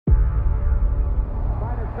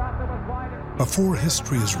Before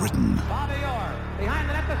history is written,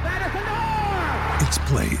 it's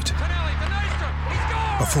played.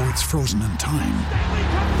 Before it's frozen in time,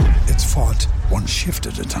 it's fought one shift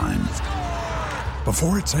at a time.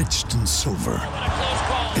 Before it's etched in silver,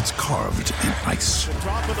 it's carved in ice.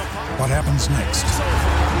 What happens next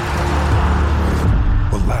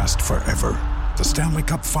will last forever. The Stanley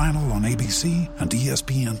Cup Final on ABC and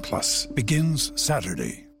ESPN Plus begins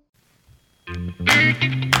Saturday.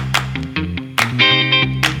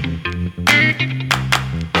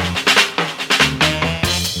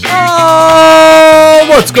 Oh,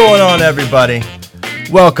 what's going on, everybody?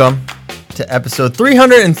 Welcome to episode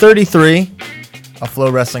 333 of Flow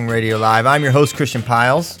Wrestling Radio Live. I'm your host, Christian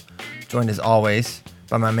Piles, joined as always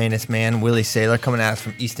by my mainest man, Willie Saylor, coming at us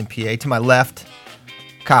from Easton, PA. To my left,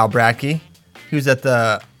 Kyle Bradke, who's at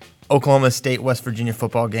the Oklahoma State-West Virginia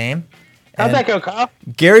football game. How'd that go, Kyle?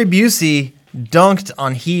 Gary Busey dunked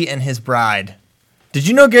on he and his bride. Did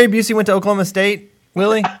you know Gary Busey went to Oklahoma State,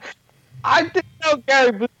 Willie? I didn't know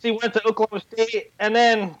Gary Busey went to Oklahoma State, and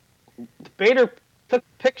then Bader took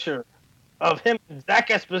a picture of him and Zach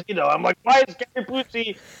Esposito. I'm like, why is Gary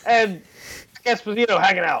Busey and Zach Esposito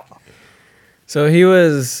hanging out? So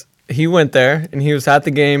he went there, and he was at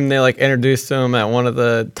the game. They introduced him at one of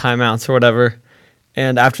the timeouts or whatever.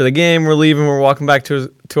 And after the game, we're leaving. We're walking back to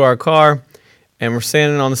our car, and we're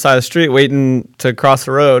standing on the side of the street waiting to cross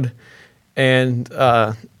the road. And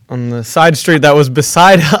on the side street that was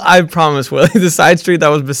beside, I promise, Willie, the side street that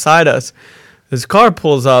was beside us, this car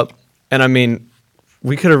pulls up, and I mean,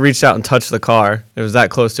 we could have reached out and touched the car. It was that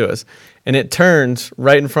close to us. And it turns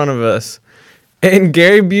right in front of us, and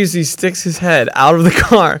Gary Busey sticks his head out of the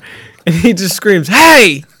car, and he just screams,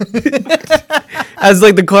 "Hey!" as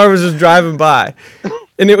the car was just driving by.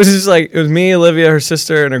 And it was just it was me, Olivia, her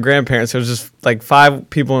sister, and her grandparents. It was just 5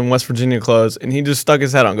 people in West Virginia clothes, and he just stuck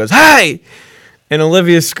his head out and goes, "Hey!" And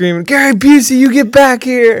Olivia's screaming, "Gary Busey, you get back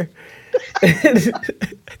here!"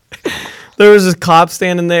 There was this cop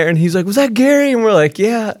standing there, and he's like, "Was that Gary?" And we're like,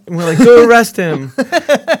 "Yeah." And we're like, "Go arrest him."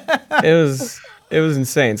 It was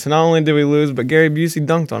insane. So not only did we lose, but Gary Busey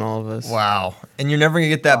dunked on all of us. Wow. And you're never going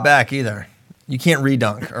to get that back either. You can't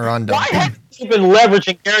redunk or undunk. Why have you been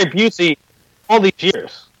leveraging Gary Busey all these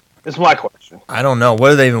years? Is my question. I don't know.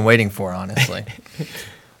 What are they even waiting for, honestly?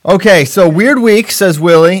 Okay, so weird week, says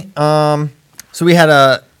Willie. So we had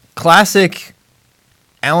a classic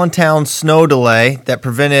Allentown snow delay that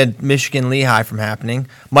prevented Michigan-Lehigh from happening.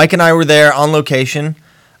 Mike and I were there on location,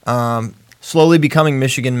 slowly becoming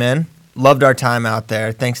Michigan men. Loved our time out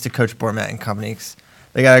there, thanks to Coach Bormet and company.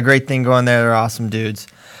 They got a great thing going there. They're awesome dudes.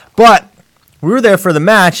 But we were there for the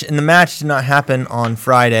match, and the match did not happen on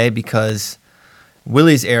Friday because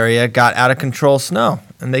Willie's area got out of control snow,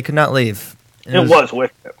 and they could not leave. It was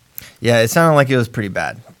wicked. Yeah, it sounded like it was pretty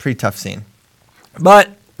bad. Pretty tough scene. But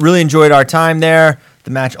really enjoyed our time there.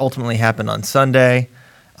 The match ultimately happened on Sunday.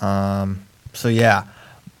 So, yeah.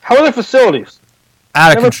 How are the facilities?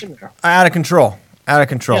 Out of control.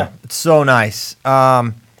 Yeah. It's so nice.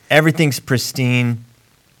 Everything's pristine.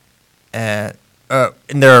 And not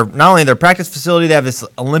only their practice facility, they have this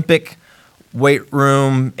Olympic weight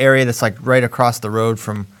room area that's right across the road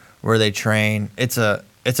from where they train. It's a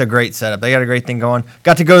great setup. They got a great thing going.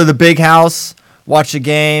 Got to go to the big house, watch the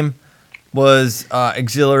game. Was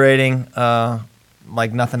exhilarating,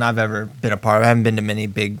 like nothing I've ever been a part of. I haven't been to many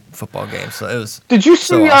big football games, so it was. Did you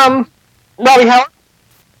see awesome. Robbie Howard?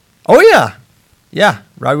 Oh yeah.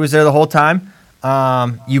 Robbie was there the whole time.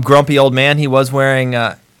 You grumpy old man. He was wearing.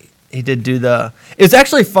 He did do the. It's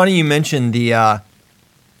actually funny you mentioned the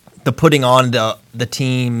putting on the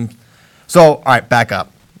team. So all right, back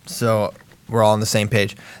up. So. We're all on the same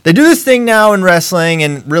page. They do this thing now in wrestling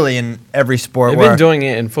and really in every sport. They've been doing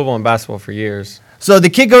it in football and basketball for years. So the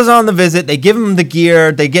kid goes on the visit. They give him the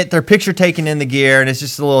gear. They get their picture taken in the gear, and it's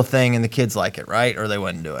just a little thing, and the kids like it, right? Or they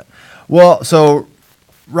wouldn't do it. Well, so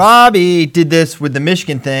Robbie did this with the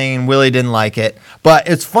Michigan thing, and Willie didn't like it. But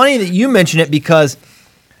it's funny that you mention it because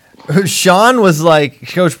Sean was like,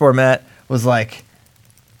 Coach Bormet was like,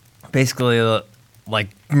 basically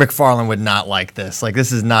McFarland would not like this.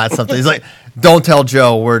 This is not something. He's like, don't tell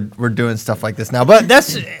Joe we're doing stuff like this now. But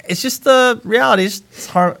it's just the reality. It's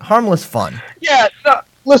harmless fun. Yeah. No,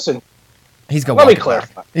 listen. He's gonna let me walk it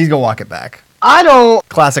clarify. back. He's gonna walk it back. I don't.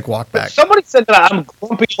 Classic walk back. Somebody said that I'm a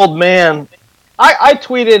grumpy old man. I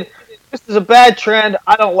tweeted, this is a bad trend.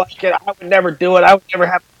 I don't like it. I would never do it. I would never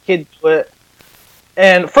have a kid do it.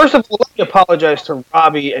 And first of all, let me apologize to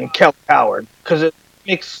Robbie and Kelly Howard because it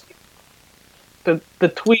makes the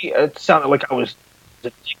tweet. It sounded like I was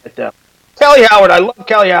at them. Kelly Howard, I love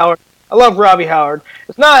Kelly Howard. I love Robbie Howard.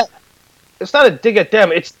 It's not a dig at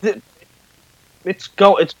them. It's it's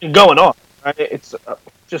been going on. Right? It's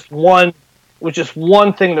just one. It was just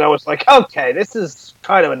one thing that I was like, okay, this is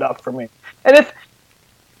kind of enough for me. And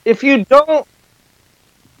if you don't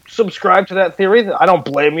subscribe to that theory, I don't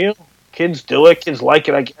blame you. Kids do it. Kids like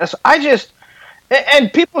it, I guess.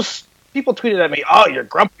 And people tweeted at me, "Oh, you're a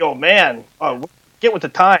grumpy old man. Oh, get with the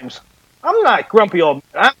times." I'm not grumpy old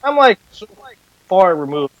man. I'm like far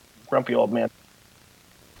removed from grumpy old man.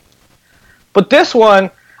 But this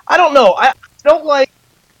one, I don't know. I don't like.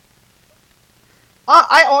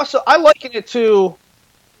 I liken it to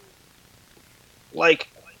like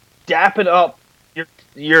dapping up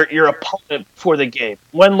your opponent before the game.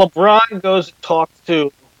 When LeBron goes and talks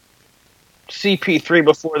to CP3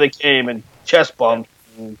 before the game and chest bumps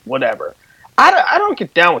and whatever, I don't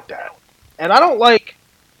get down with that, and I don't like.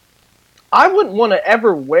 I wouldn't want to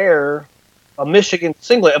ever wear a Michigan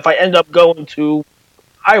singlet if I end up going to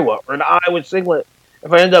Iowa, or an Iowa singlet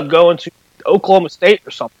if I end up going to Oklahoma State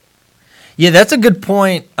or something. Yeah, that's a good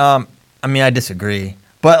point. I mean, I disagree.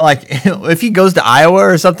 But, like, if he goes to Iowa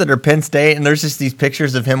or something, or Penn State, and there's just these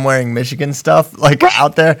pictures of him wearing Michigan stuff, like,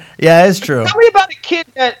 out there, yeah, it's true. Tell me about a kid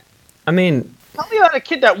that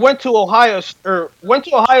went to Ohio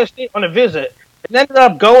State on a visit and ended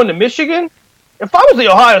up going to Michigan. If I was the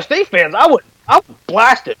Ohio State fans, I would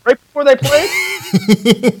blast it right before they played.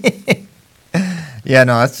 Yeah,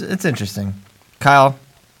 no, it's interesting. Kyle?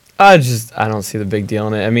 I don't see the big deal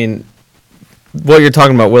in it. I mean, what you're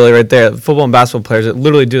talking about, Willie, right there, football and basketball players that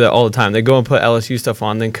literally do that all the time. They go and put LSU stuff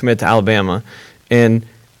on, then commit to Alabama. And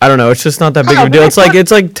I don't know, it's just not that big of a deal. It's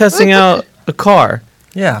like testing out a car.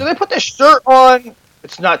 Yeah. Do they put this shirt on?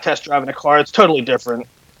 It's not test driving a car. It's totally different.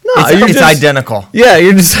 No, it's identical. Yeah,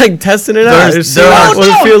 you're just like testing it out. You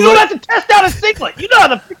don't have to test out a singlet. You know how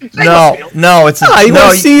the freaking singlet feels. No, it's not. You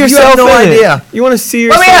want to see yourself you have no idea. You want to see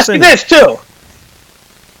yourself. Let me ask you this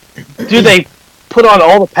too. Do they put on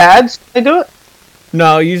all the pads? They do it?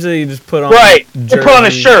 No, usually you just put on They put on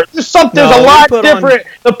a shirt. There's a lot different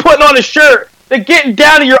than putting on a shirt than getting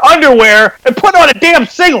down to your underwear and putting on a damn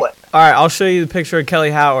singlet. All right, I'll show you the picture of Kelly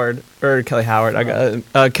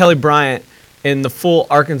Bryant in the full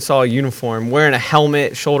Arkansas uniform, wearing a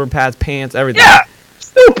helmet, shoulder pads, pants, everything. Yeah,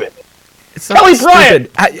 stupid. It's not Kelly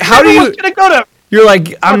stupid. Bryant. How do you? Gonna go to? You're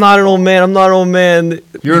like, I'm not an old man. I'm not an old man.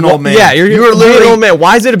 You're an old man. Yeah, you're literally an old man.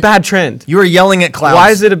 Why is it a bad trend? You are yelling at clouds.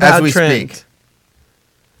 Why is it a bad as we trend? Speak.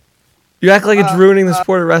 You act like it's ruining the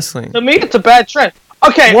sport of wrestling. To me, it's a bad trend.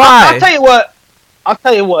 Okay, why? I'll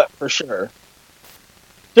tell you what for sure.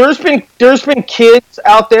 There's been kids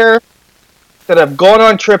out there that have gone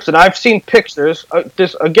on trips, and I've seen pictures. Has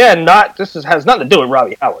nothing to do with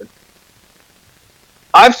Robbie Howard.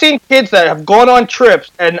 I've seen kids that have gone on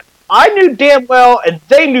trips, and I knew damn well, and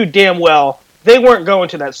they knew damn well, they weren't going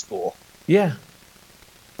to that school. Yeah,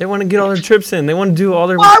 they want to get all their trips in. They want to do all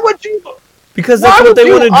their. Why would you? Because that's what they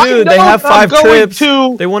want to do. They have 5 trips.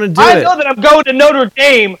 They want to do it. I know that I'm going to Notre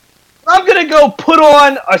Dame. I'm going to go put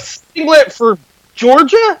on a singlet for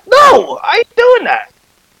Georgia? No, I ain't doing that.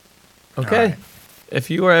 Okay. Right. If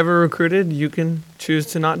you are ever recruited, you can choose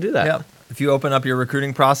to not do that. Yep. If you open up your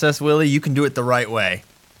recruiting process, Willie, you can do it the right way.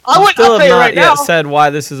 I'll tell you right now. Said why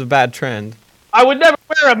this is a bad trend. I would never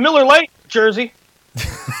wear a Miller Lite jersey.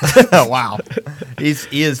 Wow. He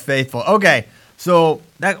is faithful. Okay. So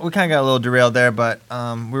that we kind of got a little derailed there, but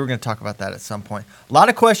we were going to talk about that at some point. A lot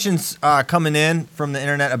of questions coming in from the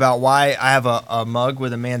internet about why I have a mug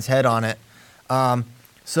with a man's head on it.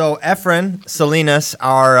 So Efren Salinas,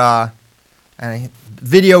 our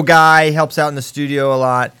video guy, helps out in the studio a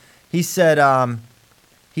lot. He said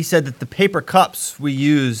that the paper cups we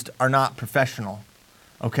used are not professional.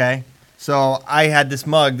 Okay, so I had this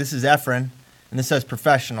mug. This is Efren, and this says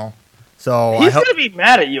professional. So he's gonna be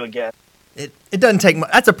mad at you again. It doesn't take much.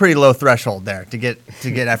 That's a pretty low threshold there to get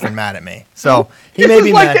Efren mad at me. So he this may is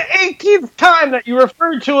be like mad. The 18th time that you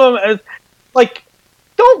referred to him as like.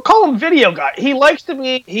 Don't call him video guy. He likes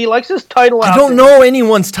his title out I don't know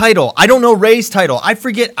anyone's title. I don't know Ray's title. I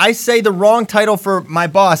forget. I say the wrong title for my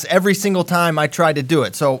boss every single time I try to do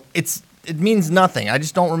it. So it means nothing. I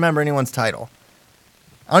just don't remember anyone's title.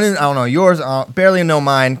 I don't know yours. Barely know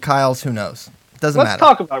mine. Kyle's. Who knows? Doesn't matter. Let's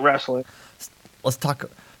talk about wrestling. Let's talk.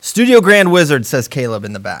 Studio Grand Wizard, says Caleb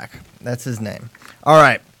in the back. That's his name. All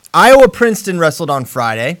right. Iowa Princeton wrestled on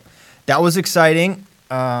Friday. That was exciting.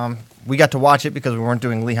 We got to watch it because we weren't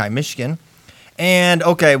doing Lehigh, Michigan. And,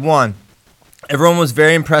 okay, everyone was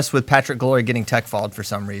very impressed with Patrick Glory getting tech-falled for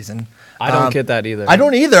some reason. I don't get that either. I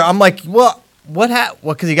don't either. I'm like, well, what happened?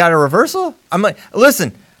 What, because he got a reversal? I'm like,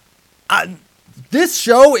 listen, this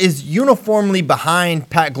show is uniformly behind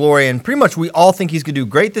Pat Glory, and pretty much we all think he's going to do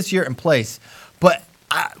great this year in place. But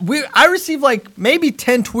I received like maybe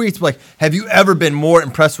 10 tweets like, have you ever been more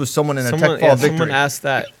impressed with someone in a Tech Fall victory? Someone asked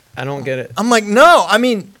that. I don't get it. I'm like, no. I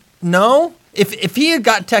mean, no. If he had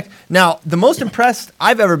got Tech, now the most impressed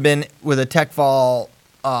I've ever been with a Tech Fall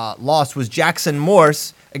loss was Jackson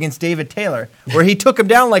Morse against David Taylor, where he took him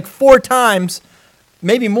down like 4 times,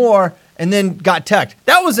 maybe more, and then got teched.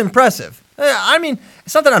 That was impressive. I mean,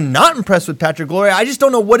 it's not that I'm not impressed with Patrick Gloria. I just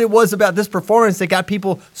don't know what it was about this performance that got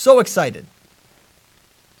people so excited.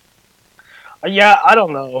 Yeah, I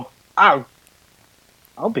don't know. I'll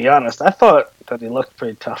be honest. I thought that he looked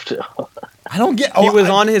pretty tough too. I don't get. He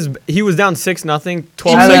was down 6-0,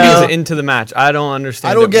 12 I know. seconds into the match. I don't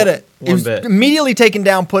understand. I don't get it. He One was bit. immediately taken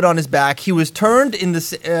down, put on his back. He was turned in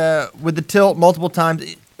the with the tilt multiple times.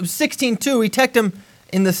 It was 16-2. He teched him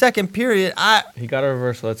in the second period. He got a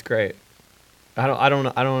reversal. That's great. I don't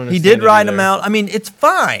understand. He did it ride either. him out. I mean, it's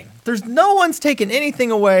fine. There's no one's taking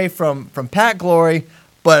anything away from Pat Glory.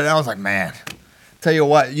 But I was like, man, tell you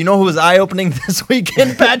what, you know who was eye-opening this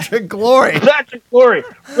weekend? Patrick Glory. Patrick Glory,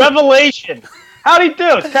 revelation. How'd he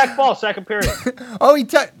do? It's Tech Ball, second period. He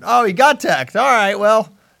got teched. All right,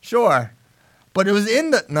 well, sure. But it was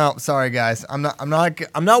in the no. Sorry, guys. I'm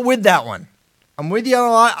not with that one. I'm with you on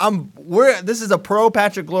a lot. This is a pro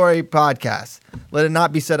Patrick Glory podcast. Let it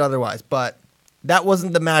not be said otherwise. But that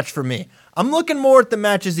wasn't the match for me. I'm looking more at the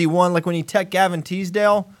matches he won, like when he teched Gavin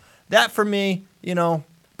Teasdale. That for me,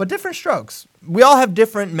 but different strokes. We all have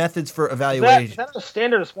different methods for evaluation. Is that a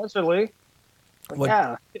standard of Spencer Lee? What?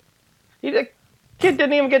 Yeah. The kid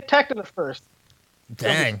didn't even get teched in the first.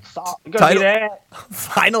 Dang. Title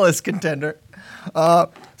Finalist contender.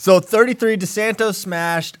 So 33 DeSantos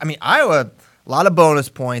smashed. I mean, Iowa, a lot of bonus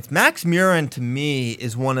points. Max Murin, to me,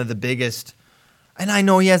 is one of the biggest. And I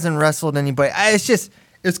know he hasn't wrestled anybody.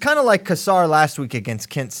 It's kind of like Kassar last week against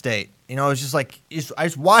Kent State. It was just like, I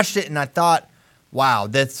just watched it and I thought, wow,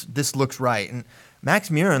 this looks right. And Max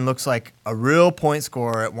Murin looks like a real point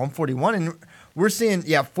scorer at 141. And we're seeing,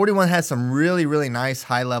 41 has some really, really nice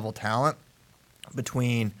high-level talent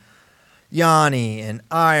between Yanni and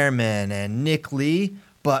Ironman and Nick Lee.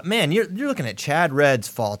 But, man, you're looking at Chad Reds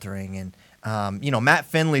faltering. And, Matt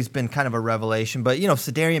Finley's been kind of a revelation. But,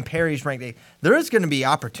 Sedarian Perry's ranked. There is going to be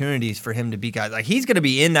opportunities for him to beat guys. Like, he's going to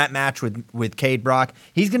be in that match with Cade Brock.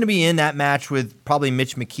 He's going to be in that match with probably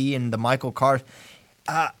Mitch McKee and the Michael Carr.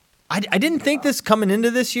 I didn't think this coming into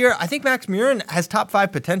this year. I think Max Murin has top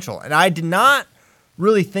 5 potential. And I did not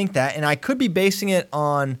really think that. And I could be basing it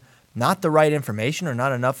on not the right information or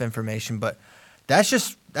not enough information. But that's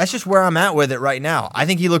just where I'm at with it right now. I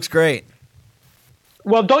think he looks great.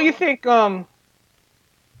 Well, don't you think, like,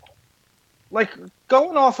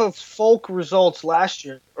 going off of folk results last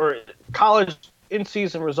year, or college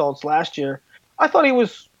in-season results last year, I thought he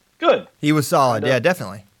was good. He was solid. Yeah,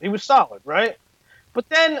 definitely. He was solid, right? But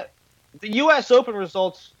then the U.S. Open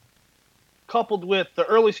results coupled with the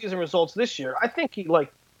early season results this year, I think he,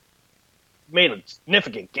 made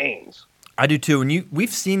significant gains. I do, too. And we've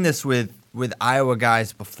seen this with Iowa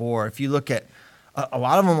guys before. If you look at a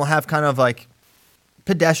lot of them will have kind of like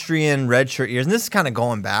pedestrian redshirt years, and this is kind of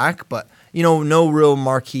going back, but no real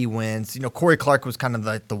marquee wins. Corey Clark was kind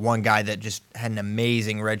of the one guy that just had an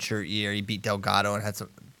amazing redshirt year. He beat Delgado and had some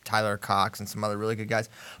Tyler Cox and some other really good guys.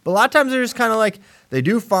 But a lot of times they're just kind of like they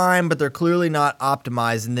do fine, but they're clearly not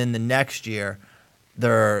optimized. And then the next year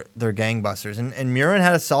they're gangbusters. And Murin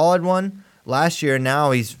had a solid one last year.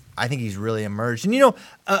 Now I think he's really emerged. And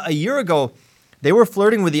a year ago they were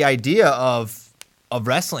flirting with the idea of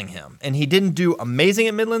wrestling him, and he didn't do amazing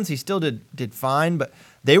at Midlands. He still did fine, but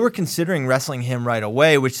they were considering wrestling him right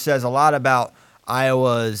away, which says a lot about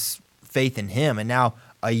Iowa's faith in him. And now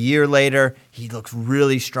a year later, he looks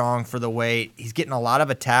really strong for the weight. He's getting a lot of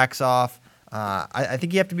attacks off. I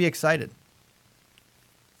think you have to be excited.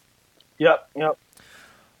 Yep.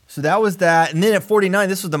 So that was that. And then at 49,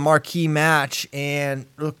 this was the marquee match, and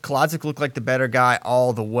Kolodziej looked like the better guy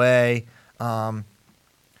all the way.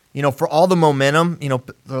 For all the momentum, there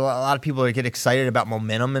are a lot of people that get excited about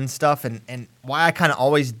momentum and stuff, and why I kind of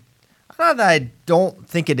always, not that I don't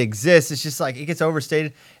think it exists, it's just like it gets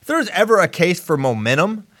overstated. If there's ever a case for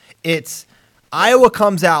momentum, it's Iowa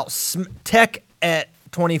comes out, Tech at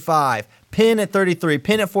 25, Penn at 33,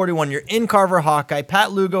 Penn at 41, you're in Carver Hawkeye,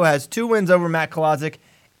 Pat Lugo has 2 wins over Matt Kolodziej,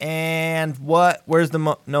 and what? Where's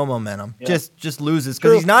the no momentum? Yeah. Just loses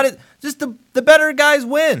because he's not just the better guys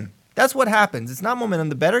win. That's what happens. It's not momentum.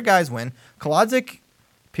 The better guys win. Kolodziej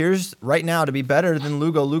appears right now to be better than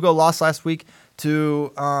Lugo. Lugo lost last week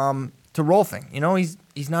to Rolfing.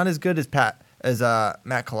 He's not as good as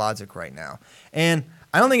Matt Kolodziej right now. And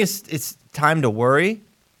I don't think it's time to worry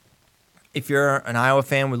if you're an Iowa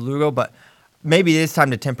fan with Lugo, but maybe it is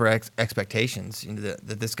time to temper expectations. You know,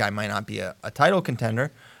 that this guy might not be a title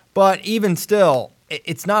contender, but even still,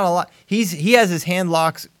 it's not a lot. He has his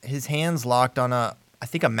hands locked on I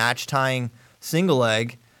think a match tying single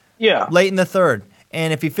leg. Yeah. Late in the third,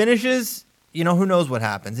 and if he finishes, you know, who knows what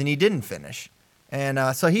happens? And he didn't finish,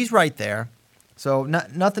 and so he's right there. So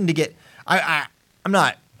nothing to get. I'm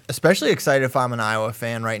not especially excited if I'm an Iowa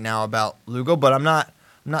fan right now about Lugo, but I'm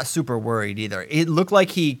not super worried either. It looked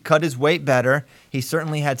like he cut his weight better. He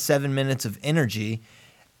certainly had 7 minutes of energy.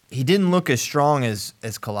 He didn't look as strong as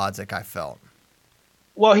Kolodzik, I felt.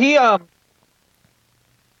 Well, he has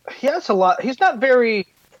a lot. He's not very,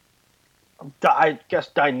 I guess,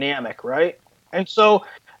 dynamic, right? And so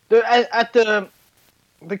at the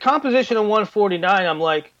composition of 149, I'm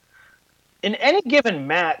like, in any given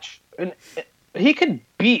match, he can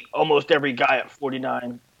beat almost every guy at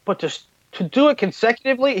 49, but to do it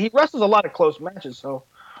consecutively, he wrestles a lot of close matches, so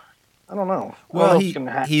I don't know. Well,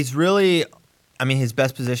 he's really, I mean, his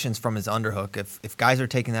best position's from his underhook. If guys are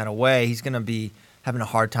taking that away, he's going to be having a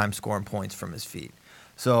hard time scoring points from his feet.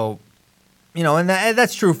 So, you know, and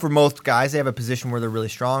that's true for most guys. They have a position where they're really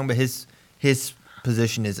strong, but his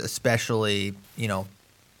position is especially, you know,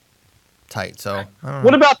 tight. So,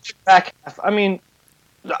 what about the back half? I mean,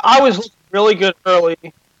 I was looking really good early,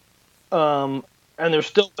 and they're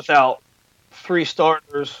still without 3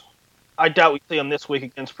 starters. I doubt we see them this week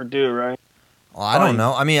against Purdue, right? Well, I don't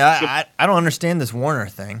know. I mean, I don't understand this Warner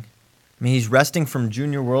thing. I mean, he's resting from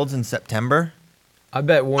Junior Worlds in September. I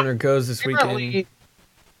bet Warner goes this weekend.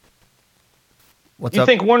 What's you up?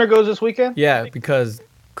 think Warner goes this weekend? Yeah, because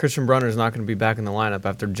Christian Brunner's not going to be back in the lineup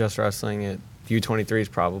after just wrestling at U23s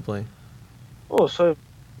probably. Oh, so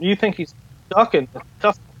you think he's stuck in the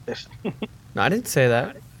tough position? No, I didn't say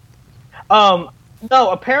that.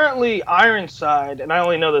 No, apparently Ironside, and I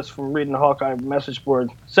only know this from reading the Hawkeye message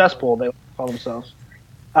board, Cesspool, they call themselves.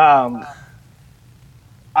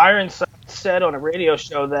 Ironside said on a radio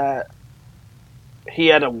show that he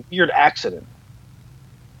had a weird accident.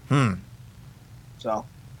 So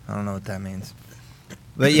I don't know what that means.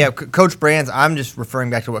 But yeah, Coach Brands, I'm just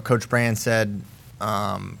referring back to what Coach Brand said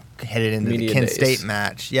headed into the Kent State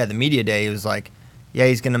match. Yeah, the media day, he was like, yeah,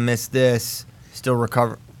 he's going to miss this, still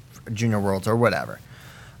recover Junior Worlds or whatever.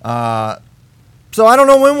 So I don't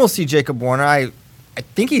know when we'll see Jacob Warner. I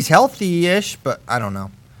think he's healthy-ish, but I don't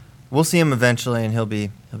know. We'll see him eventually, and he'll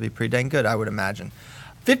be pretty dang good, I would imagine.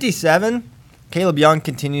 57, Caleb Young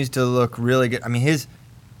continues to look really good. I mean, he's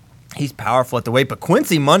powerful at the weight, but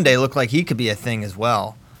Quincy Monday looked like he could be a thing as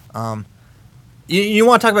well. You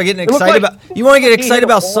want to talk about getting excited about? You want to get excited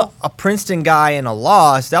about a Princeton guy in a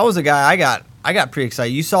loss? That was a guy I got pretty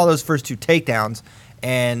excited. You saw those first 2 takedowns,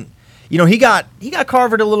 and you know he got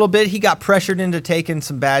carved a little bit. He got pressured into taking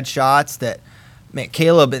some bad shots. That man,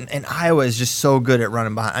 Caleb and Iowa is just so good at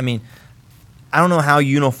running behind. I mean, I don't know how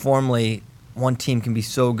uniformly one team can be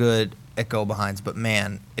so good at go behinds, but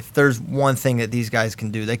man, if there's one thing that these guys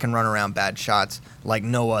can do, they can run around bad shots like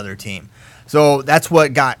no other team. So that's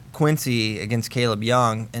what got Quincy against Caleb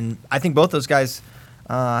Young, and I think both those guys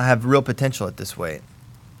have real potential at this weight.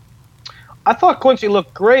 I thought Quincy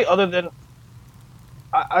looked great, other than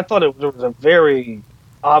I thought there was a very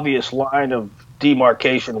obvious line of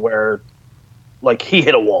demarcation where, like, he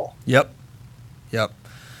hit a wall. Yep.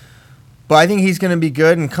 But I think he's going to be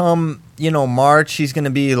good, and come, you know, March, he's going to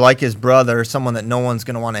be like his brother, someone that no one's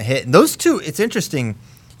going to want to hit. And those two, it's interesting,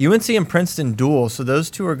 UNC and Princeton duel, so those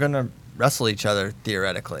two are going to wrestle each other,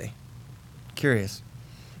 theoretically. Curious.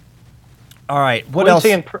 All right, what else?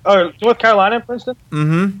 North Carolina and Princeton?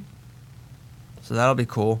 Mm-hmm. So that'll be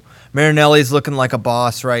cool. Marinelli's looking like a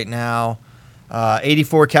boss right now.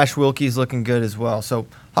 84 Cash Wilkie's looking good as well. So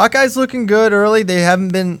Hawkeyes looking good early. They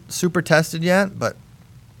haven't been super tested yet, but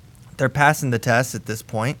they're passing the test at this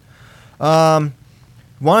point. Want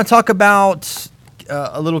to talk about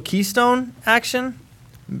a little Keystone action,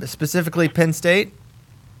 specifically Penn State?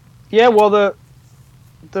 Yeah, well,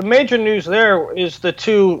 the major news there is the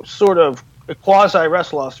 2 sort of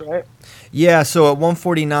quasi-wrestle-offs, right? Yeah, so at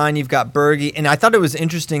 149, you've got Berge. And I thought it was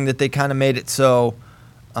interesting that they kind of made it so,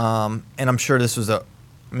 and I'm sure this was it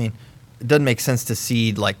doesn't make sense to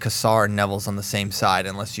seed like Kassar and Neville's on the same side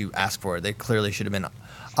unless you ask for it. They clearly should have been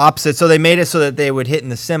opposite. So they made it so that they would hit in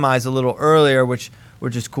the semis a little earlier, which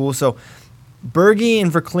is cool. So Berge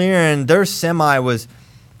and Verclaren, their semi was,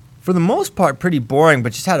 for the most part, pretty boring,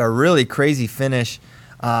 but just had a really crazy finish.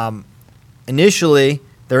 Initially,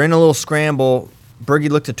 they're in a little scramble. Berge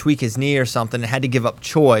looked to tweak his knee or something and had to give up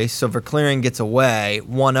choice, so Verclaren gets away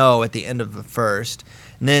 1-0 at the end of the first.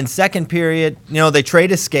 And then second period, you know, they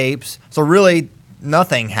trade escapes, so really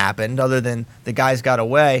nothing happened other than the guys got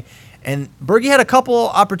away. And Berge had a couple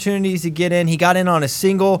opportunities to get in. He got in on a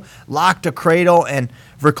single, locked a cradle, and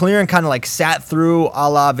Verkleeren kind of like sat through a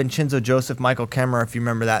la Vincenzo Joseph, Michael Kemmer, if you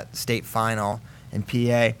remember that state final in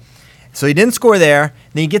PA. So he didn't score there.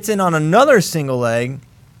 Then he gets in on another single leg.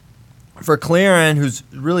 Verkleeren, who's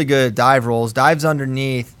really good at dive rolls, dives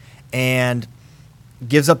underneath and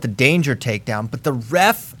gives up the danger takedown. But the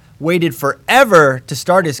ref waited forever to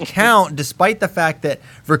start his count, despite the fact that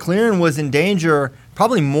Verkleeren was in danger,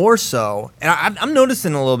 probably more so. And I'm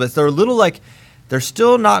noticing a little bit. They're a little like, they're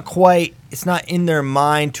still not quite, it's not in their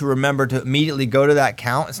mind to remember to immediately go to that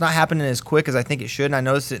count. It's not happening as quick as I think it should, and I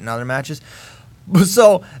noticed it in other matches.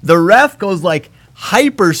 So the ref goes like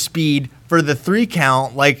hyper speed for the 3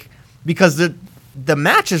 count, like, because the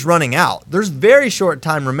match is running out. There's very short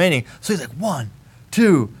time remaining. So he's like 1,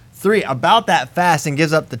 2, 3, about that fast, and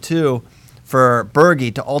gives up the 2 for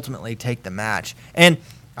Berge to ultimately take the match. And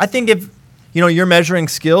I think if you're measuring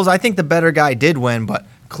skills, I think the better guy did win, but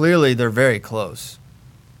clearly they're very close.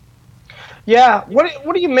 Yeah,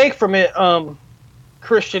 what do you make from it,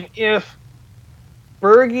 Christian? If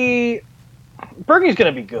Berge's going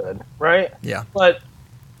to be good, right? Yeah. But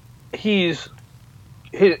his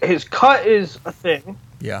cut is a thing.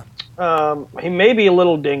 Yeah. He may be a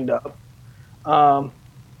little dinged up. I'll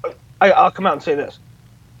come out and say this.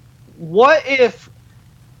 What if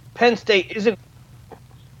Penn State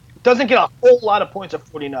doesn't get a whole lot of points at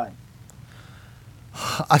 49?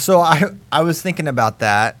 So I was thinking about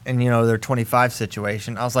that, and their 25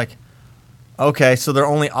 situation. I was like, okay, so they're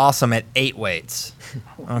only awesome at 8 weights.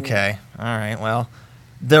 Okay, all right, well,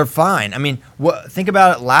 they're fine. I mean, think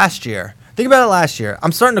about it last year.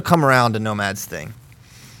 I'm starting to come around to Nomad's thing.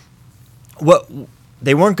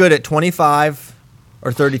 They weren't good at 25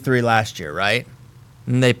 or 33 last year, right?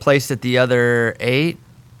 And they placed at the other 8.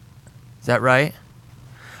 Is that right?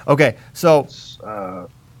 Okay, so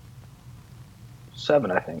 7,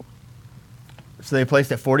 I think. So they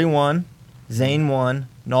placed at 41. Zane won.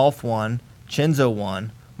 Nolf won. Chenzo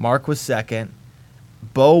won. Mark was second.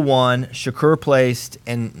 Bo won. Shakur placed,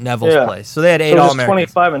 and Neville's placed. So they had 8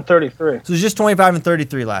 All-Americans. 25 and 33. So it was just 25 and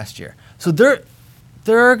 33 last year. So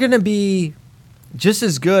they're going to be just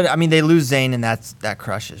as good. I mean, they lose Zane, and that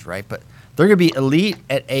crushes, right? But they're going to be elite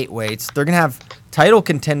at 8 weights. They're going to have title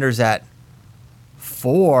contenders at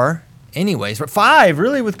 4 anyways. But 5,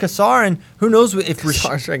 really, with Kassar, and who knows if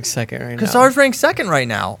Kassar's ranked second right now. Kassar's ranked second right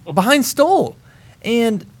now, behind Stoll.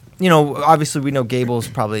 And, obviously we know Gable's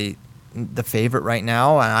probably the favorite right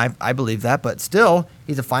now, and I believe that, but still,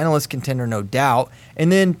 he's a finalist contender, no doubt.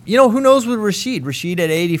 And then, who knows with Rashid? Rashid at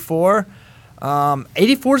 84.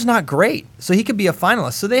 84 is not great, so he could be a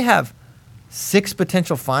finalist. So they have 6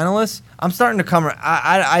 potential finalists. I'm starting to come.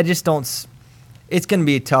 I just don't. It's going to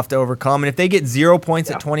be tough to overcome. And if they get 0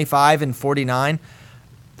 points at 25 and 49,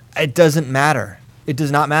 it doesn't matter. It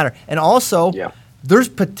does not matter. And also, there's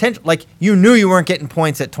potential. Like, you knew you weren't getting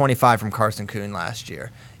points at 25 from Carson Kuhn last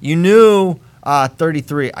year. You knew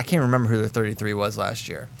 33. I can't remember who the 33 was last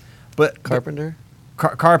year. But Carpenter?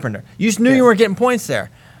 Carpenter. You just knew you weren't getting points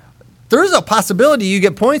there. There's a possibility you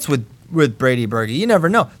get points with Brady Berge. You never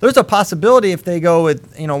know. There's a possibility if they go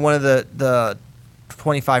with one of the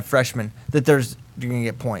 25 freshmen that you're going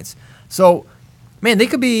to get points. So, man, they're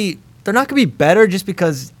not going to be better just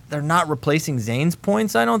because they're not replacing Zane's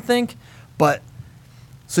points, I don't think. But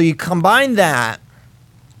so you combine that,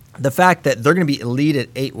 the fact that they're going to be elite at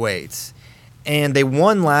 8 weights, and they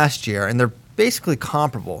won last year, and they're basically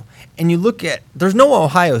comparable. And you look at, there's no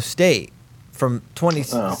Ohio State from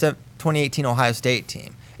 2018 Ohio State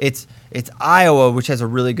team. It's Iowa, which has a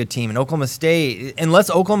really good team, and Oklahoma State. Unless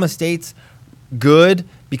Oklahoma State's good,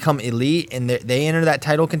 become elite, and they enter that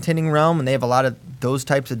title contending realm, and they have a lot of those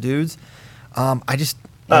types of dudes, I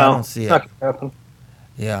don't see it. Not gonna happen.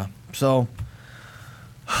 Yeah, so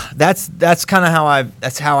that's kind of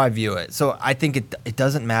how I view it. So I think it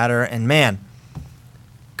doesn't matter. And man,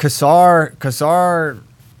 Kassar,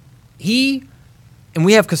 and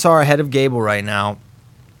we have Kassar ahead of Gable right now.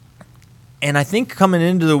 And I think coming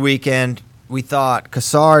into the weekend, we thought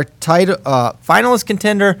Kassar title finalist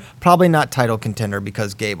contender, probably not title contender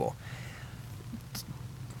because Gable.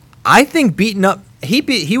 I think beating up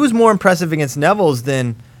he was more impressive against Neville's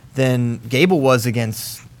than Gable was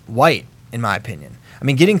against White, in my opinion. I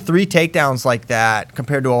mean, getting 3 takedowns like that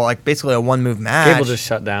compared to basically a 1-move match. Gable just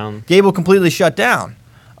shut down. Gable completely shut down.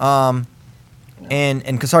 And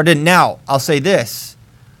Kassar didn't. Now, I'll say this.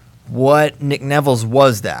 What Nick Neville's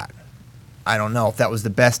was that? I don't know if that was the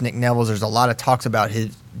best Nick Neville's. There's a lot of talks about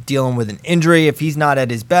his dealing with an injury if he's not at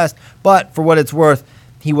his best. But for what it's worth,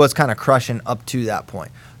 he was kind of crushing up to that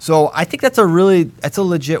point. So I think that's a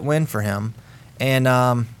legit win for him. And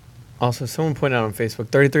Also, someone pointed out on Facebook,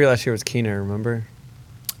 33 last year was Keener, remember?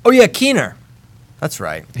 Oh, yeah, Keener. That's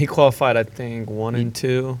right. He qualified, I think, 1 and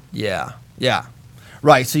 2. Yeah.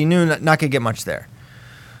 Right, so you knew not going to get much there.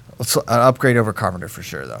 Let's upgrade over Carpenter for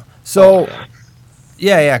sure, though. So,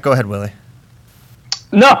 yeah, go ahead, Willie.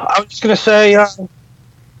 No, I was just going to say,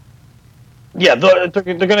 they're going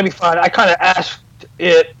to be fine. I kind of asked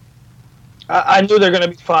it. I knew they're going to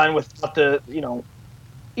be fine without the,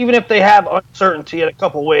 even if they have uncertainty at a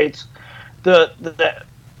couple weights, the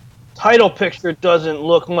title picture doesn't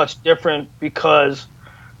look much different because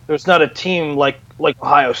there's not a team like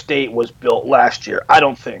Ohio State was built last year. I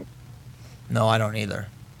don't think. No, I don't either.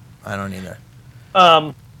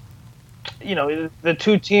 The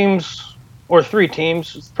 2 teams or 3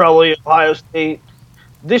 teams, probably Ohio State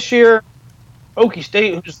this year, Okie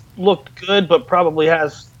State, who's looked good but probably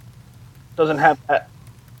doesn't have that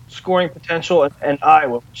scoring potential, and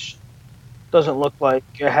Iowa, which doesn't look like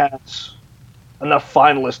it has enough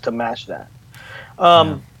finalists to match that.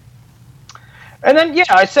 And then,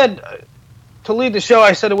 I said, to lead the show,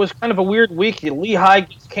 I said it was kind of a weird week. Lehigh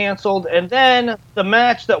gets canceled, and then the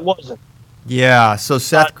match that wasn't. Yeah, so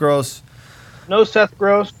Seth Gross. No Seth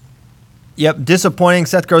Gross. Yep, disappointing.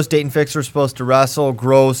 Seth Gross, Dayton Fixer, supposed to wrestle.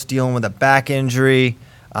 Gross dealing with a back injury,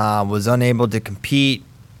 was unable to compete.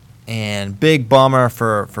 And big bummer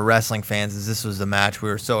for wrestling fans, as this was the match we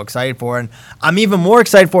were so excited for. And I'm even more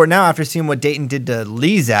excited for it now after seeing what Dayton did to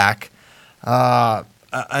Lezak.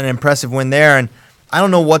 An impressive win there. And I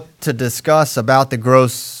don't know what to discuss about the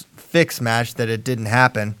Gross Fix match that it didn't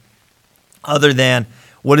happen, other than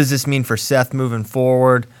what does this mean for Seth moving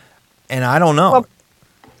forward? And I don't know.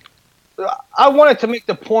 Well, I wanted to make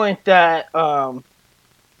the point that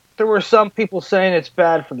there were some people saying it's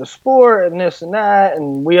bad for the sport and this and that,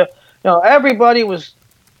 and everybody was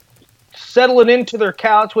settling into their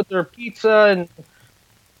couch with their pizza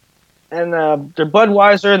and their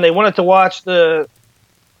Budweiser, and they wanted to watch the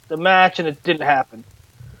match, and it didn't happen.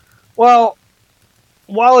 Well,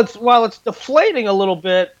 while it's deflating a little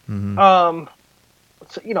bit,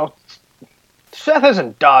 Seth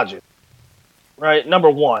isn't dodging, right?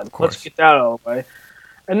 Number one, let's get that out of the way,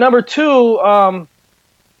 and number two,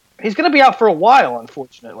 he's going to be out for a while,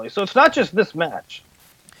 unfortunately. So it's not just this match.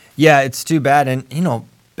 Yeah, it's too bad, and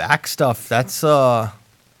back stuff. That's if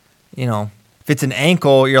it's an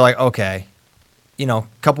ankle, you're like, okay.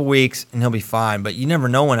 Couple weeks and he'll be fine. But you never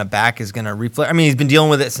know when a back is going to reflect. I mean, he's been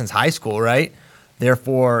dealing with it since high school, right?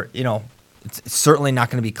 Therefore, it's certainly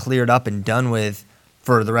not going to be cleared up and done with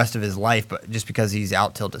for the rest of his life, but just because he's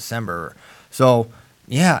out till December. So,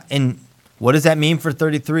 yeah, and what does that mean for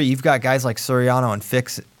 33? You've got guys like Soriano and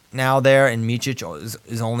Fix now there, and Micic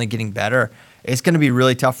is only getting better. It's going to be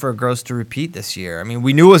really tough for Gross to repeat this year. I mean,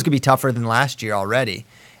 we knew it was going to be tougher than last year already,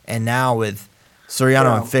 and now with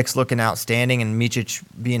Soriano and Fix looking outstanding and Micic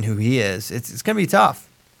being who he is, it's going to be tough.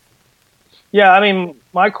 Yeah, I mean,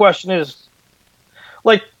 my question is,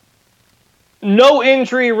 no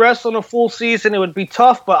injury, wrestling a full season, it would be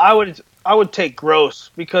tough, but I would take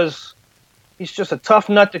Gross because he's just a tough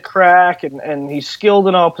nut to crack, and he's skilled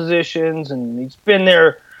in all positions, and he's been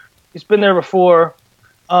there before.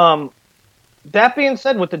 That being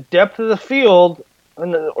said, with the depth of the field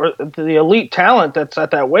and the elite talent that's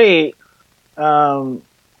at that weight,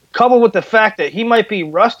 coupled with the fact that he might be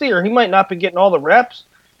rusty or he might not be getting all the reps,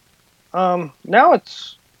 now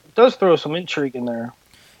it does throw some intrigue in there.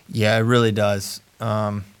 Yeah, it really does.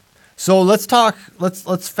 So let's talk.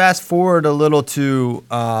 Let's fast forward a little to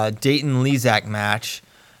Dayton Lezak match.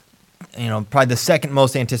 Probably the second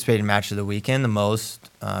most anticipated match of the weekend. The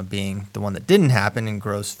most being the one that didn't happen in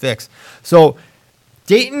Gross Fix. So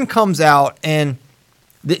Dayton comes out, and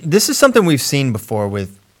this is something we've seen before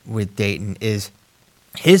with Dayton. Is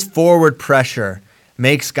his forward pressure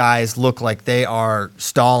makes guys look like they are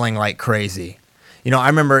stalling like crazy. I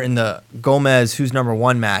remember in the Gomez who's number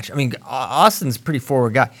one match. I mean, Austin's a pretty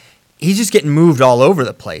forward guy. He's just getting moved all over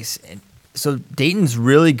the place. And so Dayton's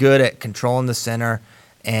really good at controlling the center,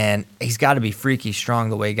 and he's got to be freaky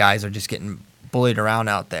strong the way guys are just getting bullied around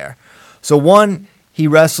out there. So one, he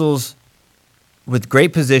wrestles with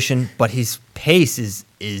great position, but his pace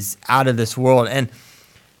is out of this world. And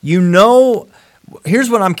here's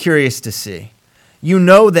what I'm curious to see.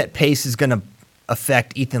 That pace is going to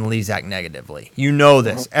affect Ethan Lezak negatively.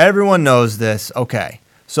 This. Everyone knows this. Okay.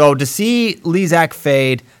 So to see Lezak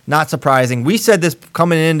fade, not surprising. We said this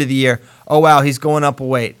coming into the year. Oh, wow, he's going up a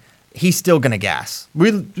weight. He's still going to gas.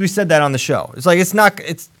 We said that on the show. It's like it's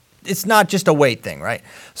not just a weight thing, right?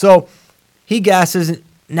 So he gasses.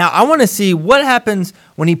 Now I want to see what happens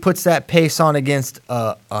when he puts that pace on against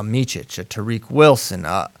a Micic, a Tariq Wilson,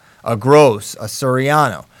 a Gross, a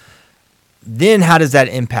Soriano. then how does that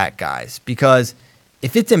impact guys? Because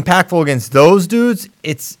if it's impactful against those dudes,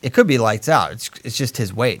 it could be lights out. It's just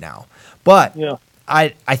his weight now. But Yeah.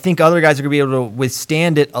 I think other guys are going to be able to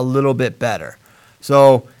withstand it a little bit better.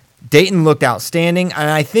 So Dayton looked outstanding, and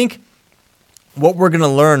I think what we're going to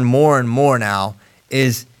learn more and more now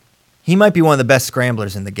is he might be one of the best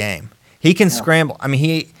scramblers in the game. He can scramble. I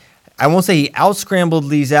mean, I won't say he out-scrambled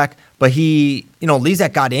Lezak, but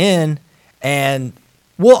Lezak got in, and,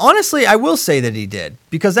 well, honestly, I will say that he did,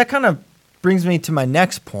 because that kind of brings me to my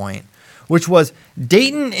next point, which was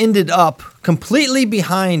Dayton ended up completely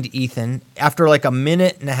behind Ethan after like a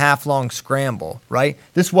 1.5-minute long scramble, right?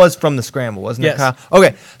 This was from the scramble, wasn't it, Kyle?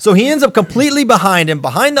 Okay, so he ends up completely behind him,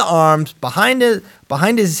 behind the arms, behind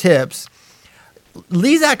his hips.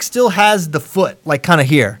 Lezak still has the foot, like kind of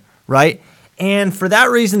here, right? And for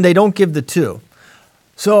that reason, they don't give the 2.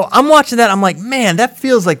 So I'm watching that. I'm like, man, that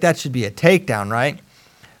feels like that should be a takedown, right?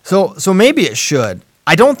 So maybe it should.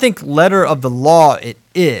 I don't think letter of the law it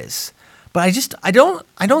is. But I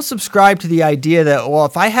don't subscribe to the idea that, well,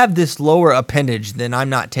 if I have this lower appendage, then I'm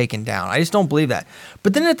not taken down. I just don't believe that.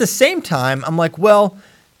 But then at the same time, I'm like, well,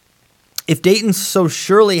 if Dayton so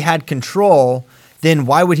surely had control, then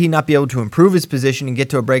why would he not be able to improve his position and get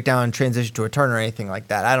to a breakdown and transition to a turn or anything like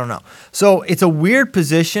that? I don't know. So it's a weird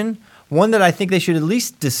position, one that I think they should at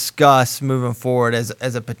least discuss moving forward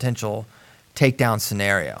as a potential takedown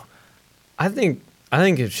scenario. I think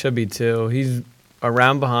it should be too. He's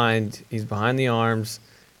around behind. He's behind the arms.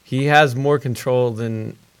 He has more control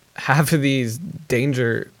than half of these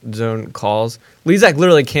danger zone calls. Lezak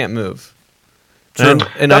literally can't move. True.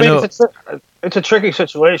 And I know it's a tricky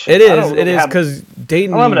situation. it is because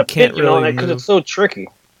Dayton can't really because move. it's so tricky.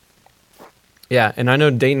 Yeah, and I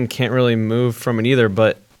know Dayton can't really move from it either,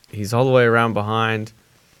 but he's all the way around behind.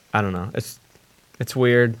 I don't know. It's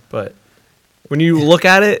weird, but when you look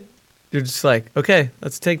at it, you're just like, okay,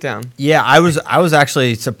 that's a takedown. Yeah, I was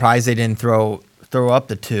actually surprised they didn't throw up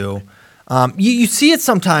the 2. You see it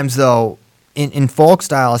sometimes though in folk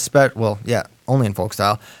style, only in folk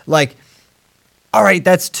style. Like, all right,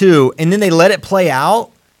 that's 2, and then they let it play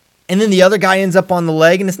out, and then the other guy ends up on the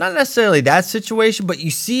leg, and it's not necessarily that situation, but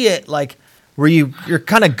you see it like where your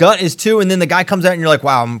kind of gut is 2, and then the guy comes out and you're like,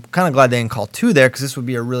 wow, I'm kind of glad they didn't call 2 there because this would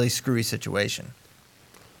be a really screwy situation.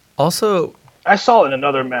 Also, I saw it in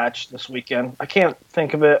another match this weekend. I can't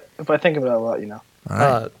think of it. If I think of it, I'll let you know. All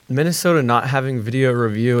right. Minnesota not having video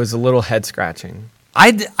review is a little head scratching.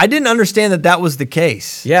 I didn't understand that was the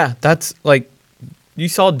case. Yeah, that's like you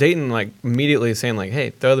saw Dayton like immediately saying like,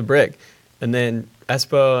 "Hey, throw the brick," and then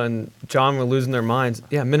Espo and John were losing their minds.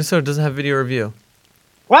 Yeah, Minnesota doesn't have video review.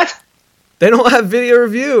 What? They don't have video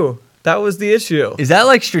review. That was the issue. Is that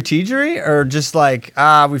like strategery or just like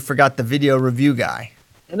we forgot the video review guy?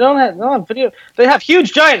 They don't have video. They have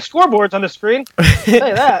huge giant scoreboards on the screen. I'll tell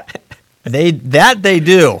you that. They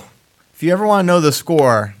do. If you ever want to know the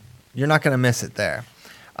score, you're not going to miss it there.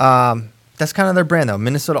 That's kind of their brand, though.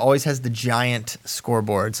 Minnesota always has the giant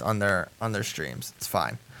scoreboards on their streams. It's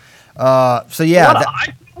fine. So yeah,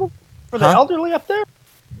 for the elderly up there.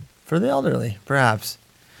 For the elderly, perhaps.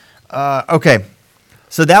 Okay,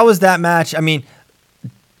 so that was that match. I mean,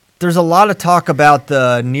 there's a lot of talk about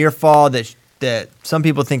the near fall that some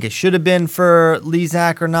people think it should have been for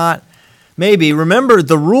Lezak or not. Maybe. Remember,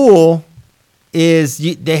 the rule is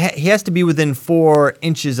he has to be within 4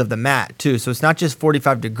 inches of the mat, too. So it's not just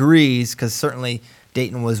 45 degrees, because certainly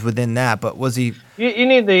Dayton was within that. But was he... You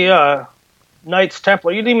need the Knights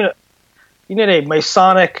Templar. You need a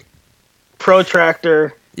Masonic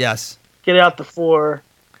protractor. Yes. Get out the 4.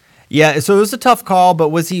 Yeah, so it was a tough call, but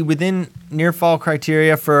was he within near fall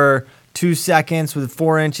criteria for 2 seconds with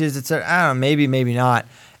 4 inches? I don't know, maybe not.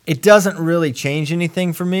 It doesn't really change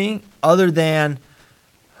anything for me other than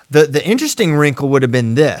the interesting wrinkle would have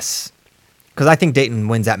been this, because I think Dayton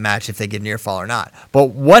wins that match if they give near fall or not. But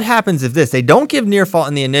what happens if they don't give near fall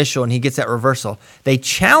in the initial and he gets that reversal? They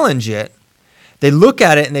challenge it. They look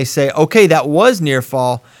at it and they say, okay, that was near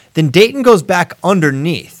fall. Then Dayton goes back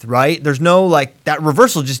underneath, right? There's no that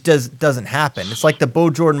reversal just doesn't happen. It's like the Bo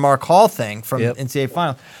Jordan Mark Hall thing from NCAA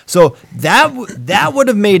final. So that would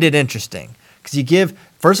have made it interesting because you give.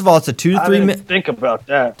 First of all, it's a 2 to 3 minute. Think about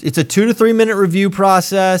that. It's a 2 to 3 minute review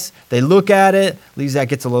process. They look at it. Lezak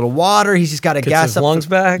gets a little water. He's just got to gas his up lungs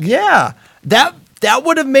back. Yeah, that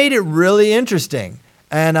would have made it really interesting.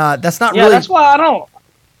 And that's not really. Yeah, that's why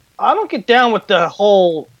I don't get down with the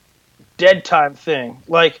whole dead time thing.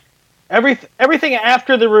 Like everything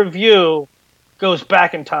after the review goes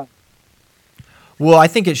back in time. Well, I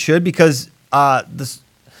think it should because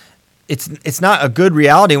It's not a good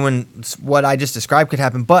reality when what I just described could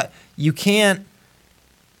happen, but you can't.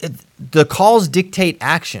 the calls dictate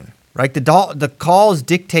action, right? The calls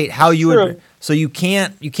dictate how you True. would. So you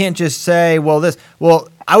can't just say, well,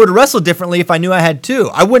 I would wrestle differently if I knew I had two.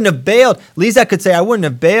 I wouldn't have bailed. Lisa could say I wouldn't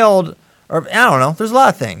have bailed, or I don't know. There's a lot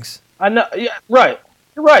of things. I know. Yeah, right.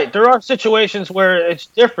 You're right. There are situations where it's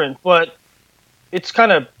different, but it's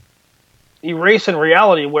kind of erasing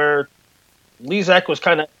reality where Lezak was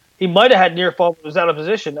kind of. He might have had near fall, but was out of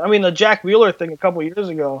position. I mean, the Jack Wheeler thing a couple years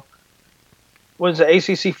ago was the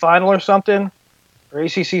ACC final or something, or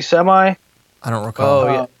ACC semi. I don't recall.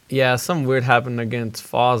 Oh, yeah. Something weird happened against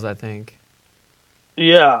Foz, I think.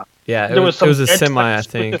 Yeah. Yeah, There was some it was a dead semi, I silence.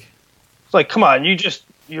 think. It's like, come on,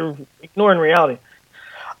 you're ignoring reality.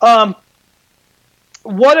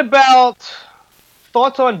 What about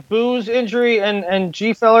thoughts on Boo's injury and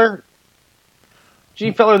G Feller?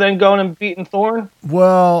 G Feller then going and beating Thorne?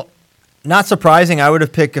 Well, not surprising. I would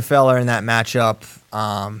have picked Gefeller in that matchup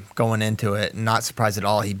going into it. Not surprised at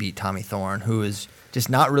all he beat Tommy Thorne, who has just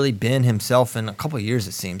not really been himself in a couple of years,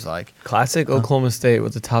 it seems like. Classic Oklahoma State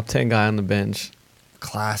with the top 10 guy on the bench.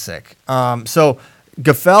 Classic. So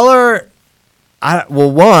Gefeller, I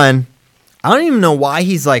don't even know why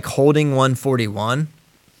he's like holding 141.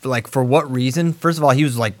 For what reason? First of all, he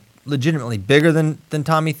was like legitimately bigger than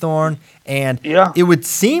Tommy Thorne, and Yeah. it would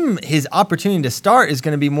seem his opportunity to start is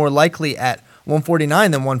going to be more likely at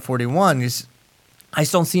 149 than 141. I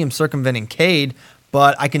just don't see him circumventing Cade,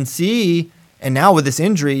 but I can see, and now with this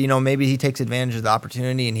injury, maybe he takes advantage of the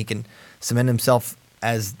opportunity and he can cement himself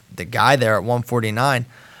as the guy there at 149.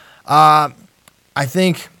 I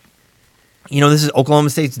think, this is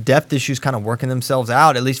Oklahoma State's depth issues kind of working themselves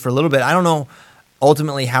out, at least for a little bit. I don't know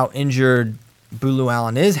ultimately how injured Bulu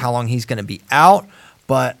Allen is, how long he's going to be out,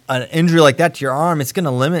 but an injury like that to your arm, it's going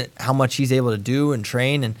to limit how much he's able to do and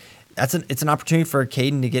train, and it's an opportunity for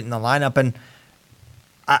Caden to get in the lineup. And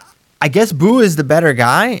I guess Boo is the better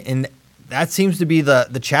guy, and that seems to be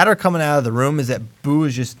the chatter coming out of the room is that Boo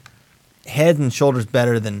is just head and shoulders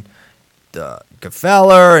better than the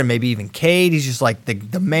Gefeller and maybe even Cade. He's just like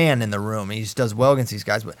the man in the room. He just does well against these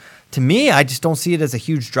guys. But to me, I just don't see it as a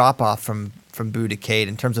huge drop off from Boo to Cade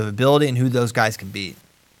in terms of ability and who those guys can beat.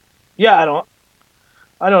 Yeah,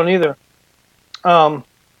 I don't either.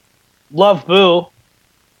 Love Boo,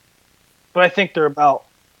 but I think they're about.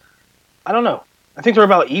 I don't know. I think they're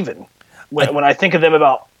about even when I think of them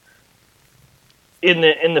about in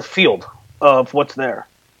the field of what's there.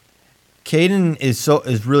 Caden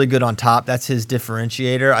is really good on top. That's his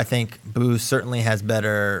differentiator. I think Boo certainly has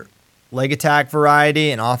better leg attack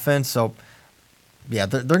variety and offense. So, yeah,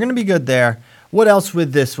 they're going to be good there. What else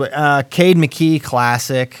with this? Cade McKee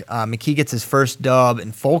Classic. McKee gets his first dub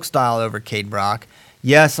in folk style over Cade Brock.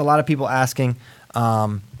 Yes, a lot of people asking,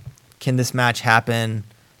 can this match happen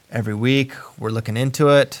every week? We're looking into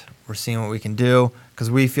it. We're seeing what we can do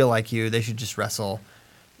because we feel like they should just wrestle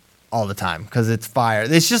all the time because it's fire.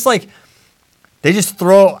 It's just like they just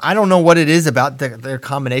throw. I don't know what it is about their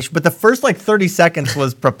combination, but the first 30 seconds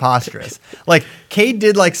was preposterous. Cade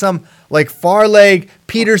did some far leg.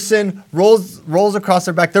 Peterson rolls across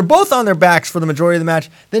their back. They're both on their backs for the majority of the match.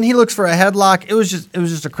 Then he looks for a headlock. It was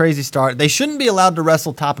just a crazy start. They shouldn't be allowed to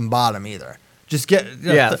wrestle top and bottom either. Just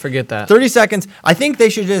forget that. 30 seconds. I think they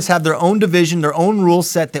should just have their own division, their own rule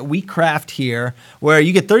set that we craft here, where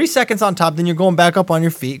you get 30 seconds on top, then you're going back up on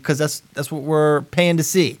your feet because that's what we're paying to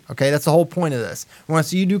see. Okay, that's the whole point of this. We want to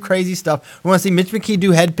see you do crazy stuff. We want to see Mitch McKee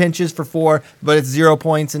do head pinches for 4, but it's 0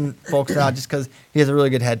 points in folk style just because he has a really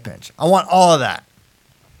good head pinch. I want all of that.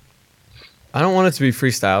 I don't want it to be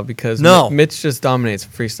freestyle because Mitch just dominates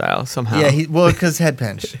freestyle somehow. Yeah, because head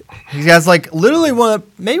pinch. He has literally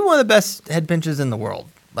maybe one of the best head pinches in the world.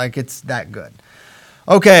 It's that good.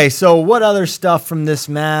 Okay, so what other stuff from this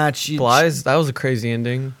match? Bly's, that was a crazy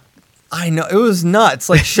ending. I know, it was nuts.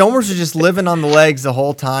 Shomers was just living on the legs the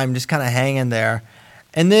whole time, just kind of hanging there.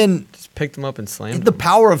 And then just picked him up and slammed the him.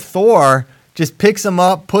 power of Thor just picks him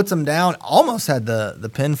up, puts him down, almost had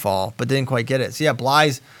the pinfall, but didn't quite get it. So yeah,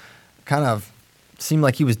 Bly's kind of seemed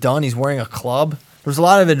like he was done. He's wearing a club. There was a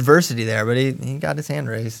lot of adversity there, but he got his hand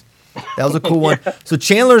raised. That was a cool one. So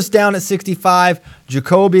Chandler's down at 65.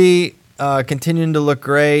 Jacoby continuing to look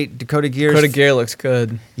great. Dakota Gear looks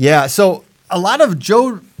good. Yeah, so a lot of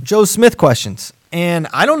Joe Smith questions, and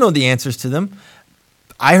I don't know the answers to them.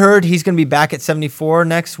 I heard he's going to be back at 74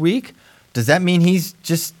 next week. Does that mean he's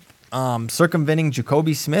just circumventing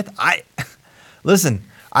Jacoby Smith? Listen,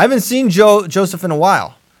 I haven't seen Joseph in a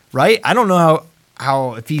while, right? I don't know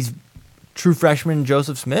how if he's true freshman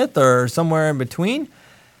Joseph Smith or somewhere in between.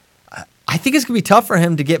 I think it's going to be tough for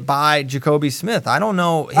him to get by Jacoby Smith. I don't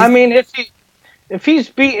know. If he's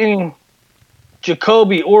beating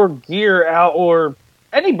Jacoby or Gear out or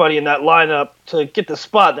anybody in that lineup to get the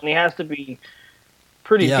spot, then he has to be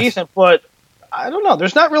pretty decent. But I don't know.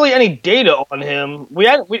 There's not really any data on him. He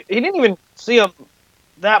didn't even see him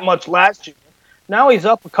that much last year. Now he's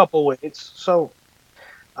up a couple weights, so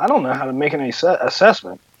I don't know how to make any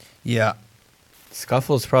assessment. Yeah.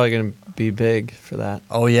 Scuffle's probably going to be big for that.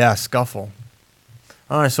 Oh yeah, Scuffle.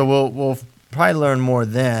 All right, so we'll probably learn more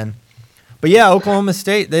then. But yeah, Oklahoma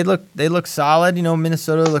State, they look solid. You know,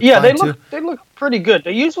 Minnesota looked fine too. They look pretty good.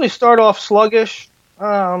 They usually start off sluggish.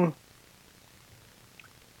 Last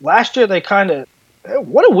year they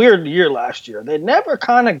what a weird year last year. They never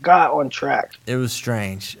kind of got on track. It was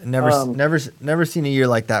strange. Never seen a year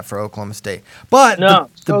like that for Oklahoma State. But no,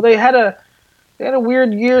 so they had a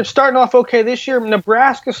weird year. Starting off okay this year.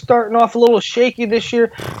 Nebraska starting off a little shaky this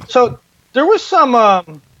year. So there was some.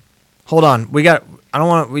 Hold on, we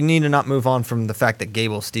need to not move on from the fact that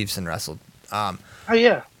Gable Steveson wrestled. Oh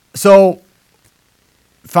yeah. So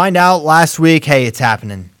find out last week. Hey, it's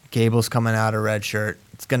happening. Gable's coming out of red shirt.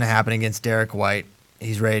 It's going to happen against Derek White.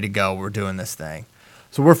 He's ready to go. We're doing this thing.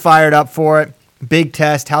 So we're fired up for it. Big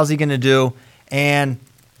test. How's he going to do? And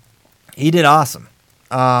he did awesome.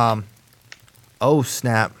 Oh,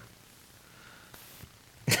 snap.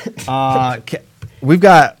 We've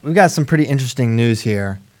got some pretty interesting news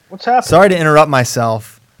here. What's happening? Sorry to interrupt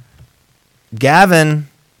myself. Gavin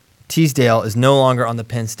Teasdale is no longer on the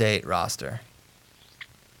Penn State roster.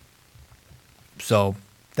 So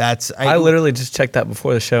that's... I literally just checked that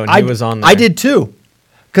before the show, and he was on there. I did too.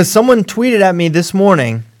 Because someone tweeted at me this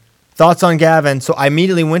morning, thoughts on Gavin, so I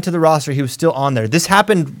immediately went to the roster. He was still on there. This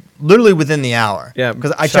happened literally within the hour. Yeah,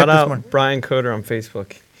 because I shout checked this out morning. Brian Coder on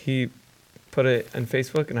Facebook. He put it on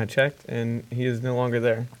Facebook, and I checked, and he is no longer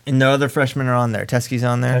there. And no other freshmen are on there. Teskey's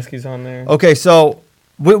on there? Teskey's on there. Okay, so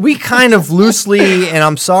we kind of loosely, and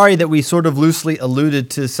I'm sorry that we sort of loosely alluded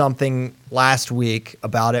to something last week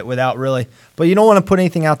about it without really, but you don't want to put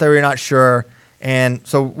anything out there where you're not sure, and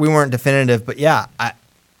so we weren't definitive. But yeah,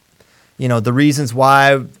 the reasons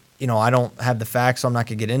why, I don't have the facts, so I'm not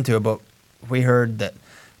going to get into it, but we heard that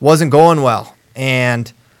wasn't going well.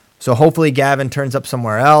 And so hopefully Gavin turns up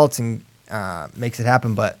somewhere else and makes it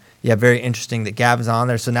happen. But yeah, very interesting that Gavin's on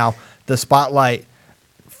there. So now the spotlight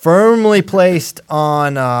firmly placed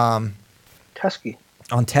on Teskey.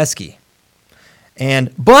 On Teskey.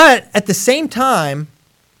 But at the same time,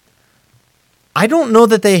 I don't know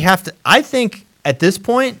that they have to. I think at this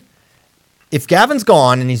point, if Gavin's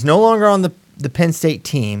gone and he's no longer on the Penn State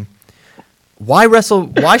team, why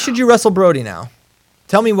should you wrestle Brody now?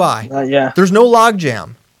 Tell me why. Yeah. There's no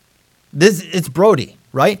logjam. It's Brody,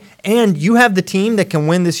 right? And you have the team that can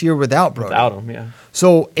win this year without Brody. Without him, yeah.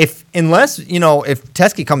 So if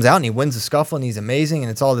Teskey comes out and he wins the Scuffle and he's amazing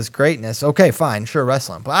and it's all this greatness, okay, fine, sure,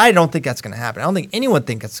 wrestle him. But I don't think that's going to happen. I don't think anyone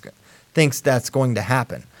thinks that's going to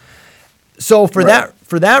happen. So for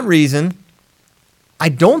that reason, I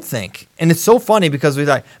don't think, and it's so funny because we're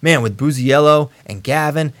like, man, with Buziello and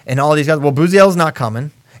Gavin and all these guys, well, Buziello's not coming.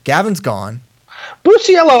 Gavin's gone.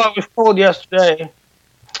 Buziello, I was told yesterday,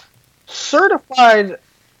 certified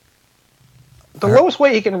the lowest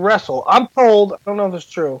weight he can wrestle. I'm told, I don't know if it's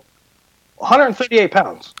true, 138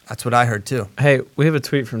 pounds. That's what I heard too. Hey, we have a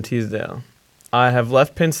tweet from Teasdale. I have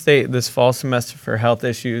left Penn State this fall semester for health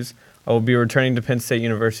issues. I will be returning to Penn State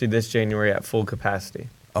University this January at full capacity.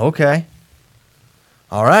 Okay.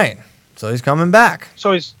 All right. So he's coming back.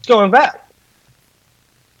 So he's going back.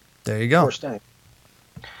 There you go. Or staying.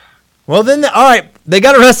 Well, then, all right. They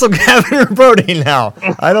got to wrestle Gavin or Brody now.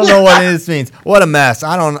 I don't know what this means. What a mess.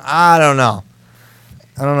 I don't know.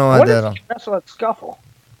 I don't know what did he wrestle at Scuffle?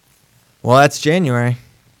 Well, that's January.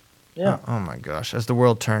 Yeah. Oh, my gosh. As the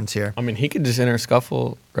world turns here. I mean, he could just enter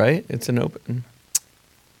Scuffle, right? It's an open.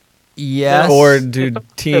 Yes. Or do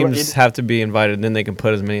teams have to be invited and then they can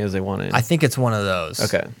put as many as they want in? I think it's one of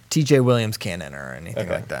those. Okay. TJ Williams can't enter or anything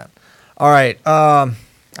like that. All right.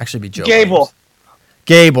 Actually, be Joe Gable. Williams.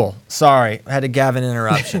 Gable. Sorry. I had a Gavin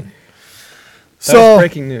interruption. That's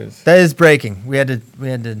breaking news. That is breaking. We had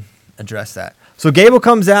to address that. So Gable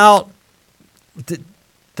comes out.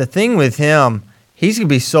 The thing with him, he's going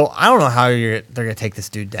to be so... I don't know how they're going to take this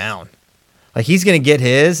dude down. Like, he's going to get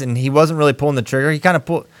his, and he wasn't really pulling the trigger. He kind of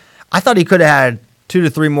pulled... I thought he could have had 2 to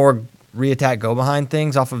 3 more re-attack go-behind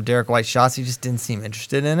things off of Derek White's shots. He just didn't seem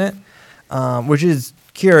interested in it, which is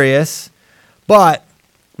curious. But,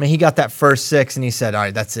 I mean, he got that first 6, and he said, all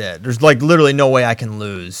right, that's it. There's, like, literally no way I can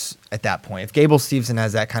lose at that point. If Gable Steveson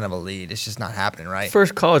has that kind of a lead, it's just not happening, right?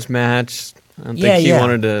 First college match. I don't think he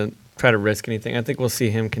wanted to try to risk anything. I think we'll see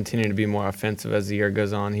him continue to be more offensive as the year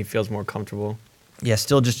goes on. He feels more comfortable. Yeah,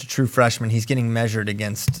 still just a true freshman. He's getting measured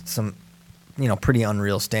against some pretty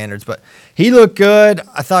unreal standards. But he looked good.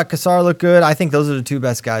 I thought Kassar looked good. I think those are the two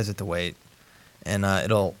best guys at the weight. And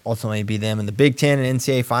it'll ultimately be them in the Big Ten and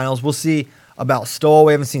NCAA finals. We'll see about Stoll.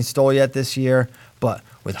 We haven't seen Stoll yet this year. But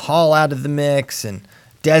with Hall out of the mix and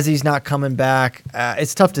Desi's not coming back,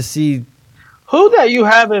 it's tough to see. Who that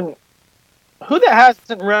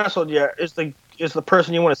hasn't wrestled yet is the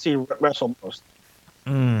person you want to see wrestle most.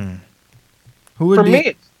 Who would For be?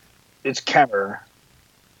 me, it's Kemmer.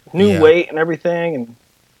 New Yeah. weight and everything, and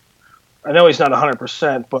I know he's not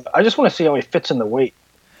 100%, but I just want to see how he fits in the weight.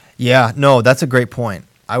 Yeah, no, that's a great point.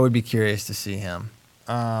 I would be curious to see him.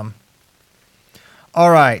 All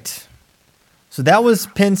right. So that was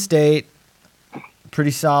Penn State.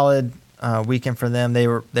 Pretty solid weekend for them. They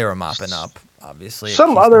were mopping up, obviously.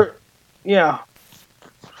 Some other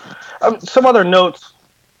notes.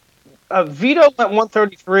 Vito went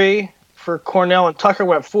 133 for Cornell, and Tucker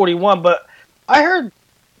went 41. But I heard,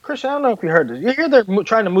 Chris, I don't know if you heard this. You hear they're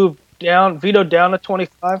trying to move Vito down to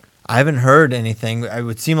 25? I haven't heard anything. It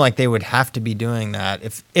would seem like they would have to be doing that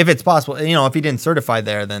if it's possible. If he didn't certify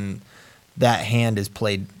there, then that hand is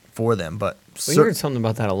played for them. But We heard something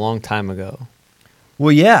about that a long time ago.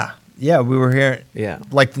 well, yeah, we were here Yeah.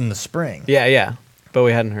 like in the spring. Yeah. But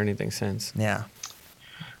we hadn't heard anything since. Yeah,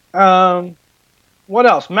 What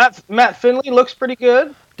else? Matt Finley looks pretty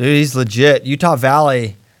good. dude, he's legit. Utah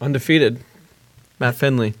Valley. Undefeated. Matt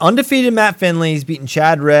Finley. Undefeated Matt Finley. He's beaten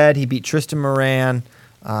Chad Redd. He beat Tristan Moran.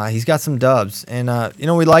 He's got some dubs. And,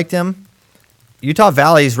 we liked him. Utah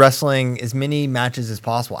Valley's wrestling as many matches as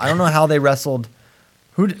possible. I don't know how they wrestled.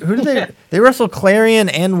 Who did they? They wrestled Clarion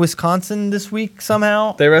and Wisconsin this week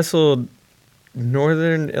somehow. They wrestled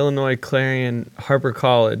Northern Illinois Clarion Harper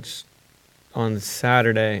College on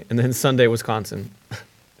Saturday, and then Sunday Wisconsin.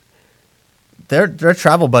 Their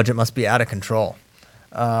travel budget must be out of control.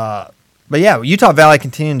 But yeah, Utah Valley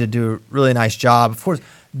continuing to do a really nice job. Of course,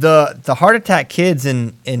 the Heart Attack kids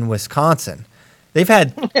in Wisconsin, they've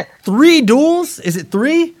had 3 duels. Is it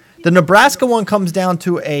 3? The Nebraska one comes down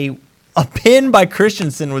to a pin by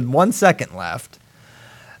Christensen with 1 second left.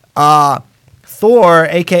 Thor,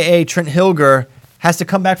 a.k.a. Trent Hilger, has to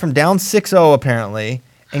come back from down 6-0 apparently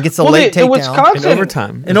and gets a late the takedown. Wisconsin- In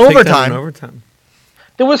overtime. In It was takedown overtime. In overtime.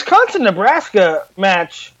 The Wisconsin-Nebraska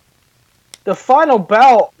match, the final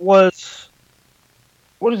bout was,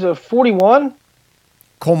 41?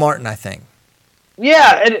 Cole Martin, I think.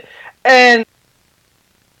 Yeah, and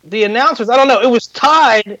the announcers, I don't know, it was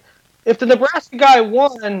tied. If the Nebraska guy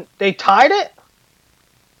won, they tied it,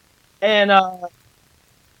 and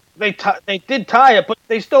they did tie it, but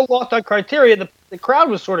they still lost on criteria. The crowd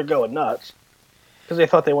was sort of going nuts because they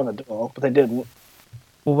thought they won the duel, but they didn't.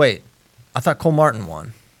 Well, wait. I thought Cole Martin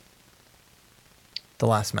won the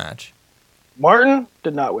last match. Martin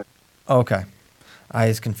did not win. Okay. I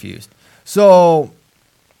was confused. So,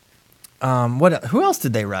 who else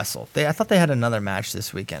did they wrestle? I thought they had another match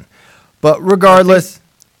this weekend. But regardless,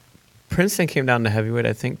 Princeton came down to heavyweight,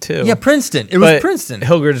 I think, too. yeah, Princeton. It was But Princeton.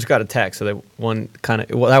 Hilger just got attacked, so they won kind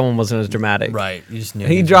of. Well, that one wasn't as dramatic. Right. You just knew.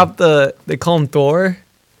 He dropped they call him Thor,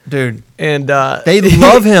 Dude, and they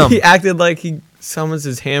love him. He acted like he summons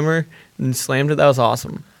his hammer and slammed it. That was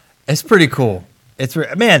awesome. It's pretty cool.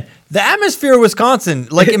 Man, the atmosphere of Wisconsin,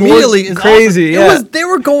 like It was immediately is crazy, awesome. yeah. They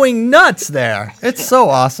were going nuts there. It's so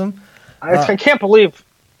awesome. I can't believe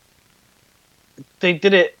they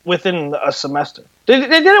did it within a semester. They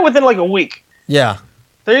did it within like a week. Yeah.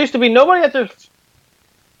 There used to be nobody at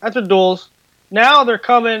their duels. Now they're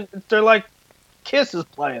coming. They're like Kiss is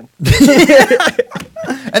playing.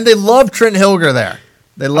 And they love Trent Hilger there.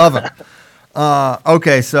 They love him.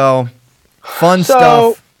 Okay, so fun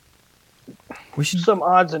stuff. We should Some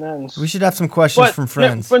odds and ends. have some questions But from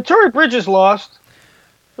friends. Venturi Bridges lost.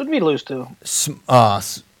 Who did we lose to?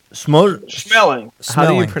 Smelling. How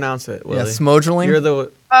do you pronounce it, Willie? Yeah, Smogeling. You're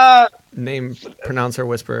the Uh, name pronouncer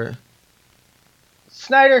whisperer.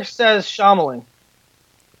 Snyder says Shyamalan.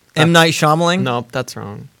 M. Night Shyamalan. Nope, that's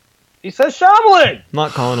wrong. He says Shyamalan. I'm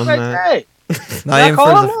not calling him What that. did I say? Not even call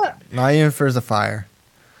for him the that? not even for the fire.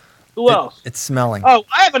 Who else? It's smelling. Oh,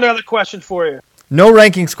 I have another question for you. No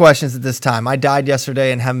rankings questions at this time. I died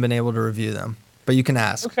yesterday and haven't been able to review them. But you can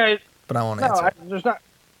ask. Okay. But I won't No, answer. there's not.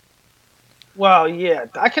 Well, yeah,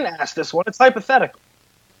 I can ask this one. It's hypothetical.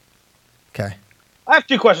 Okay. I have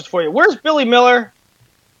 2 questions for you. Where's Billy Miller?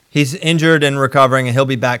 He's injured and recovering, and he'll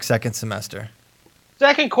be back second semester.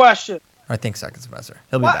 Second question. I think second semester.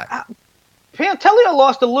 He'll be back. Pantelio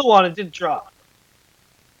lost to Luan and didn't drop.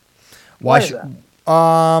 Why is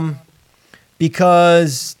that?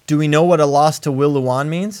 Because do we know what a loss to Will Luan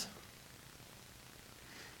means?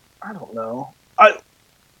 I don't know.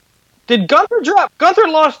 Did Gunther drop? Gunther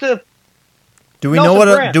lost to Do we Nelson know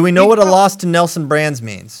what Brand. do we know what a loss to Nelson Brands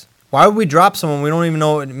means? Why would we drop someone we don't even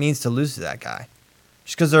know what it means to lose to that guy?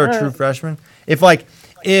 Just because they're a true freshman? If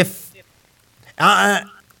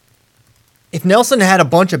Nelson had a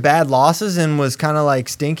bunch of bad losses and was kind of like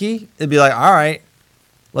stinky, it'd be like, all right,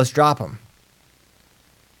 let's drop him.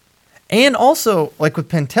 And also, like with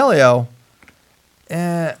Pantaleo,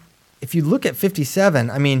 if you look at 57,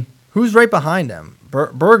 I mean, who's right behind him?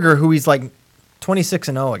 Berger, who he's like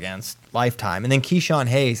 26-0 against lifetime, and then Keyshawn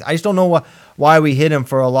Hayes. I just don't know why we hit him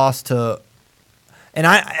for a loss to. And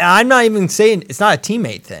I'm not even saying it's not a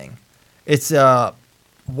teammate thing. It's why.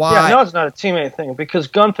 Yeah, no, it's not a teammate thing because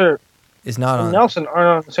Gunther is not and on. Nelson aren't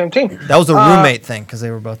on the same team. That was a roommate thing because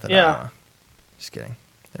they were both at yeah. Iowa. Just kidding.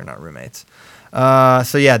 They're not roommates.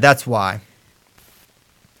 So yeah, that's why.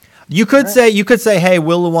 You could say, hey,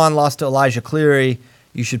 Will Lewan lost to Elijah Cleary.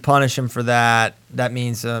 You should punish him for that. That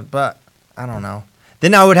means, but I don't know.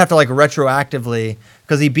 Then I would have to like retroactively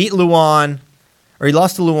because he beat Lewan, or he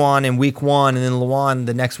lost to Lewan in week 1, and then Lewan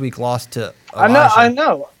the next week lost to Elijah. I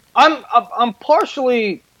know. I'm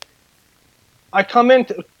partially. I come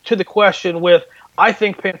into the question with I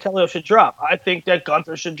think Pantaleo should drop. I think that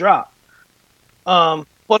Gunther should drop.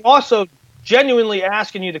 But also genuinely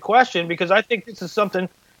asking you the question because I think this is something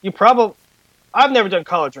you probably. I've never done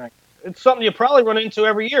college rank. It's something you probably run into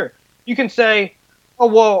every year. You can say, "Oh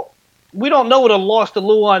well, we don't know what a loss to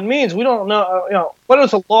Lewan means. We don't know, what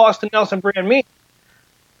does a loss to Nelson Brand mean?"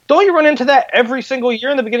 Don't you run into that every single year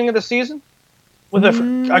in the beginning of the season with a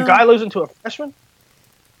guy losing to a freshman?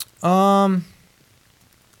 I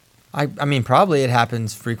mean, probably it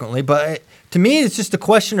happens frequently, but to me, it's just a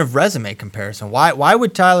question of resume comparison. Why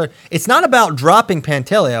would Tyler? It's not about dropping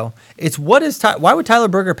Pantaleo. It's why would Tyler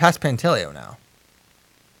Berger pass Pantaleo now?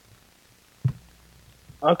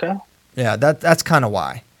 Okay. Yeah, that's kind of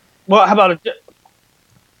why. Well, how about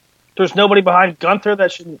there's nobody behind Gunther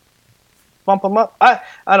that should bump him up? I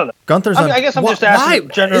don't know. Gunther's. I guess I'm just asking.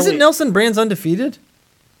 Generally, isn't Nelson Brands undefeated?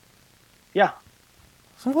 Yeah.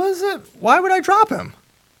 So what is it? Why would I drop him?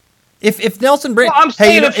 If Nelson Brands, well, I'm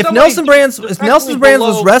saying if Nelson Brands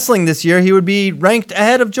was wrestling this year, he would be ranked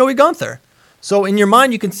ahead of Joey Gunther. So in your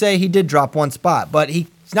mind, you can say he did drop one spot, but he's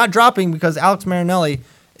not dropping because Alex Marinelli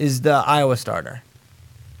is the Iowa starter.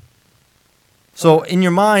 So in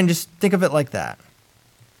your mind, just think of it like that.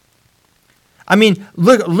 I mean,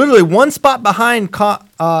 look, literally one spot behind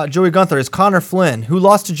Joey Gunther is Connor Flynn, who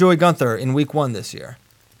lost to Joey Gunther in week 1 this year.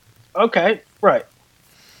 Okay, right.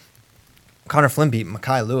 Connor Flynn beat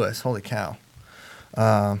Mekhi Lewis. Holy cow.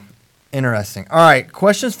 Interesting. All right,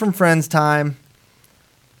 questions from friends time.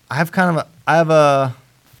 Yeah.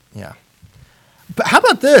 But how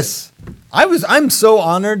about this? I'm so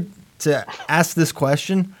honored to ask this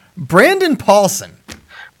question. Brandon Paulson.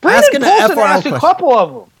 Brandon Paulson asked a couple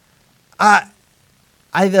of them. I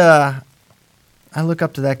look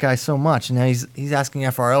up to that guy so much, and now he's asking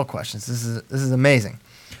FRL questions. This is amazing.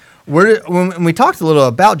 When we talked a little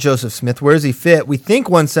about Joseph Smith, where does he fit? We think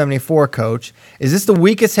 174, coach. Is this the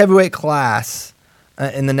weakest heavyweight class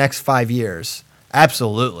in the next 5 years?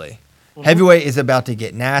 Absolutely. Mm-hmm. Heavyweight is about to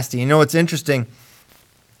get nasty. You know what's interesting?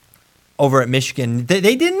 Over at Michigan,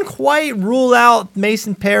 they didn't quite rule out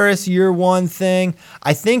Mason Paris year 1 thing.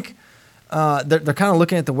 I think they're kind of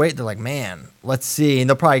looking at the weight. They're like, man, let's see. And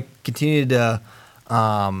they'll probably continue to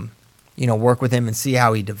work with him and see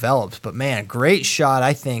how he develops. But, man, great shot,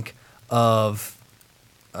 I think, of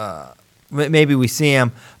maybe we see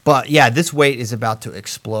him. But, yeah, this weight is about to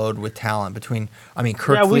explode with talent between,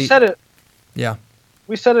 Kirk Yeah, we said it. Yeah.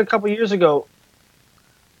 We said it a couple years ago.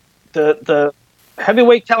 The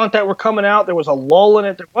heavyweight talent that were coming out, there was a lull in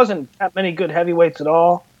it. There wasn't that many good heavyweights at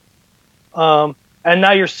all. And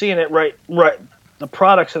now you're seeing it right, the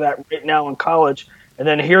products of that right now in college. And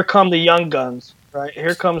then here come the young guns, right?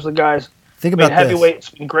 Here comes the guys. Think about heavyweight's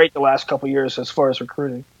been great the last couple of years as far as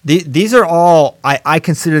recruiting. These are all, I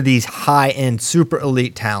consider these high-end, super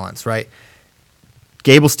elite talents, right?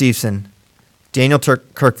 Gable Steveson, Daniel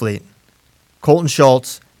Kirkfleet, Colton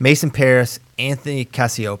Schultz, Mason Paris, Anthony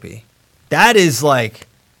Cassiope. That is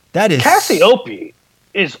Cassiope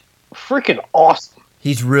is freaking awesome.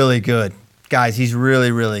 He's really good. Guys, he's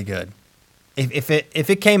really, really good. If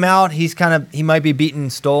it came out, he might be beating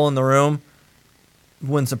Stoll in the room.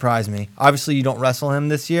 Wouldn't surprise me. Obviously, you don't wrestle him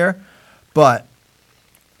this year, but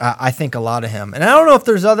I think a lot of him. And I don't know if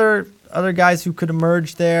there's other guys who could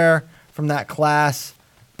emerge there from that class,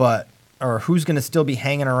 or who's going to still be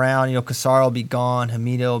hanging around. Cassar will be gone.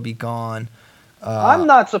 Hamida will be gone. I'm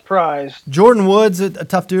not surprised. Jordan Wood's a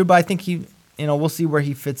tough dude, but I think we'll see where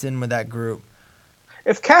he fits in with that group.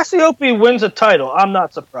 If Cassiope wins a title, I'm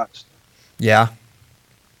not surprised. Yeah.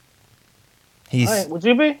 He's All right, would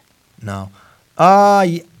you be? no.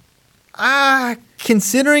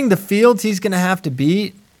 Considering the fields he's going to have to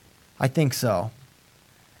beat, I think so.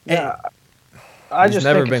 Yeah. I He's just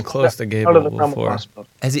never think been it's close to out Gable of the realm of before.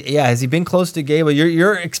 possibility. Has he been close to Gable?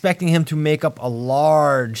 You're expecting him to make up a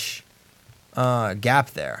large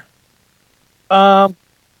gap there.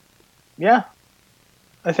 Yeah.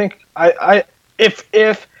 I think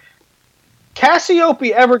if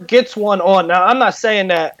Cassiope ever gets one on, now I'm not saying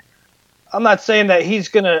that he's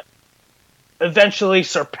gonna eventually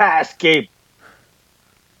surpass Gable.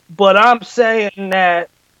 But I'm saying that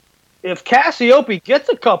if Cassiope gets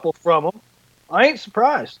a couple from him, I ain't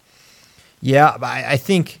surprised. Yeah, but I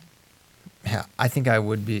think I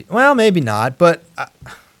would be. Well, maybe not, but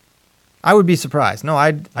I would be surprised. No,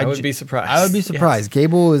 I would be surprised. I would be surprised. Yes.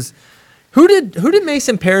 Gable is. Who did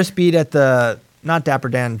Mason Paris beat at the not Dapper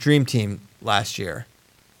Dan Dream Team last year?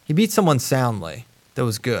 He beat someone soundly. That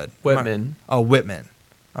was good. Whitman. Oh, Whitman.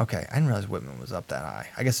 Okay, I didn't realize Whitman was up that high.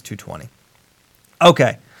 I guess 220.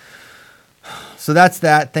 Okay. So that's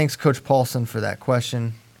that. Thanks, Coach Paulson, for that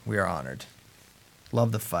question. We are honored.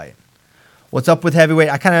 Love the fight. What's up with heavyweight?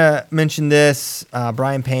 I kind of mentioned this.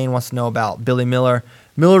 Brian Payne wants to know about Billy Miller.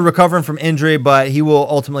 Miller recovering from injury, but he will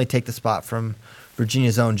ultimately take the spot from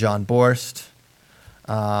Virginia's own John Borst.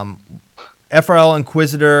 FRL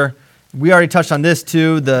Inquisitor. We already touched on this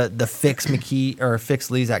too. The Fix McKee or Fix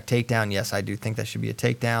Lezak takedown. Yes, I do think that should be a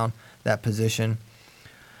takedown. That position.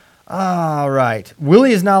 All right.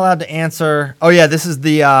 Willie is not allowed to answer. Oh yeah, this is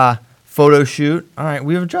the photo shoot. All right,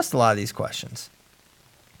 we've addressed a lot of these questions.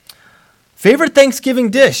 Favorite Thanksgiving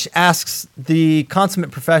dish? Asks the consummate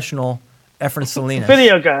professional Efren Salinas.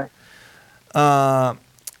 Video guy.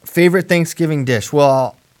 Favorite Thanksgiving dish?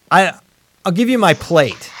 Well, I'll give you my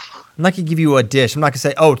plate. I'm not going to give you a dish. I'm not going to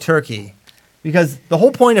say, oh, turkey. Because the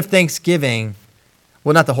whole point of Thanksgiving,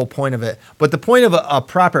 well, not the whole point of it, but the point of a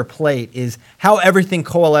proper plate is how everything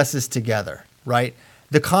coalesces together, right?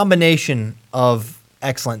 The combination of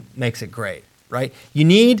excellent makes it great, right? You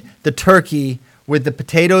need the turkey with the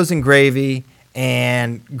potatoes and gravy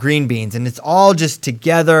and green beans, and it's all just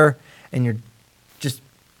together, and you're just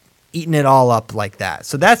eating it all up like that.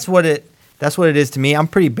 So that's what it is to me. I'm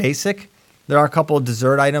pretty basic. There are a couple of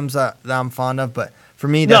dessert items that I'm fond of, but for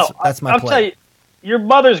me, that's my plate. I'll tell you, your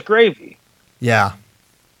mother's gravy. Yeah.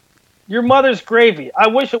 Your mother's gravy. I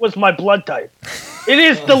wish it was my blood type. It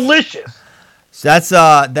is delicious. So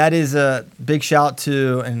that is a big shout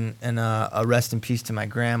to and a rest in peace to my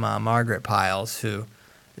grandma, Margaret Piles, who,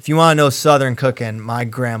 if you want to know Southern cooking, my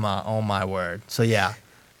grandma, oh my word. So yeah,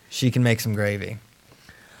 she can make some gravy.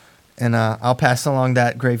 And I'll pass along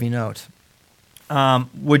that gravy note.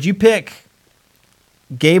 Would you pick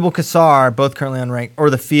Gable Kassar, both currently unranked, or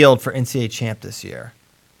the field for NCAA champ this year?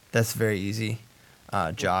 That's very easy,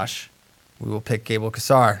 Josh. We will pick Gable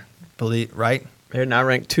Kassar, right? They're now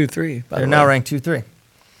ranked 2-3. They're now ranked 2-3,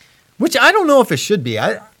 which I don't know if it should be.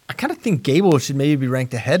 I kind of think Gable should maybe be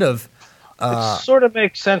ranked ahead of. It sort of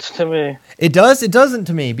makes sense to me. It does. It doesn't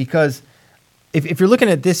to me because if you're looking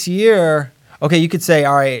at this year, okay, you could say,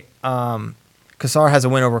 all right, Kassar has a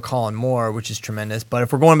win over Colin Moore, which is tremendous. But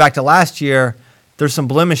if we're going back to last year, there's some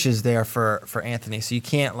blemishes there for Anthony, so you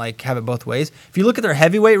can't like have it both ways. If you look at their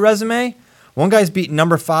heavyweight resume, one guy's beaten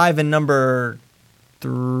number 5 and number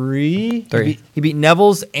 3. He beat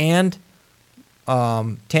Nevels and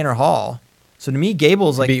Tanner Hall. So to me,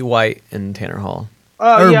 Gable's like beat White and Tanner Hall.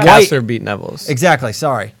 Yeah. White beat Nevels. Exactly.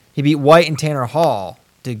 Sorry, he beat White and Tanner Hall.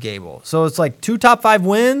 Did Gable? So it's like 2 top 5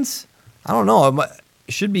 wins. I don't know.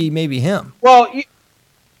 It should be maybe him. Well,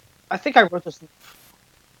 I think I wrote this.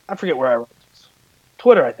 I forget where I wrote this.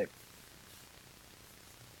 Twitter, I think.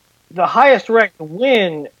 The highest ranked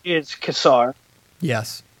win is Kassar,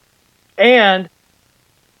 Yes. and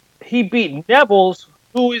he beat Nevels,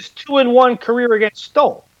 who is 2-1 career against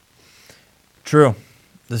Stoll. True.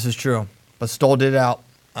 This is true. But Stoll did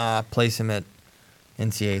place him at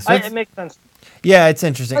NCAA. So It makes sense. yeah, it's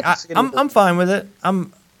interesting. That's I'm fine with it.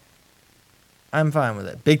 I'm fine with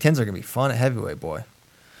it. Big Tens are gonna be fun at heavyweight, boy.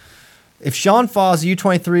 If Sean Foss,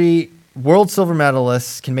 U23 world silver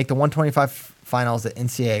medalist, can make the 125 finals at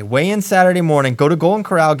NCAA, weigh in Saturday morning, go to Golden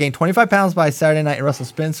Corral, gain 25 pounds by Saturday night, and wrestle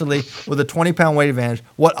Spencer Lee with a 20-pound weight advantage,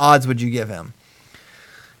 what odds would you give him?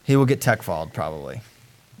 He will get tech-falled, probably.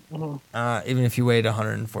 Mm-hmm. Even if he weighed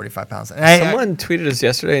 145 pounds. Someone tweeted us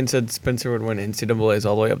yesterday and said Spencer would win NCAAs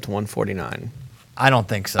all the way up to 149. I don't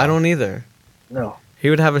think so. I don't either. No. He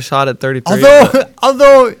would have a shot at 33.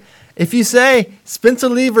 Although, if you say Spencer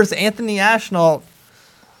Lee versus Anthony Ashnault,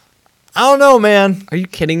 I don't know, man. Are you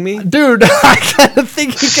kidding me? Dude, I kind of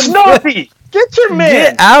think he can. Snorty! Get your man!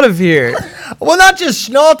 Get out of here. Well, not just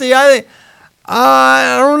Schnaulty.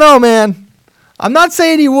 I don't know, man. I'm not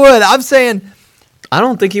saying he would. I'm saying, I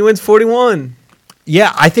don't think he wins 41.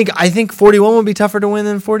 yeah, I think 41 would be tougher to win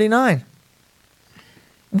than 49.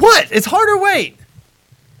 What? It's harder weight.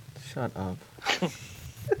 Shut up.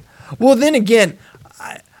 Well, then again,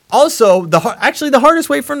 also the hardest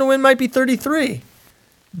weight for him to win might be 33.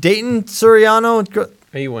 Dayton, Suriano.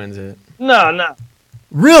 He wins it. No.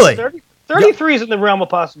 Really? 33 is in the realm of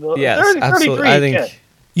possibility. Yes, 30, absolutely. 33, I think. yeah.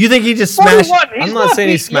 You think he just smashed? 41, I'm not saying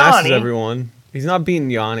he beating smashes Yanni. everyone. He's not beating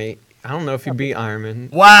Yanni. I don't know if he beat Ironman.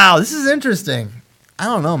 Wow, this is interesting. I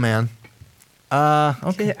don't know, man.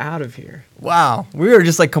 Okay. Get out of here. Wow, we are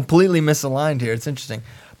just like completely misaligned here. It's interesting,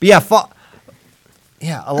 but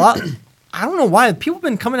yeah, a lot. I don't know why people have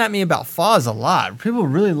been coming at me about Foz a lot. People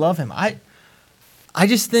really love him. I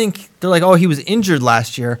just think they're like, oh, he was injured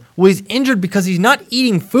last year. Well, he's injured because he's not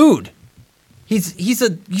eating food. He's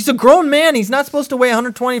a grown man. He's not supposed to weigh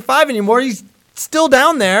 125 anymore. He's still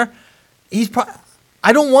down there.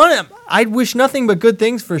 I don't want him. I wish nothing but good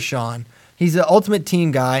things for Sean. He's an ultimate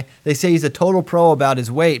team guy. They say he's a total pro about his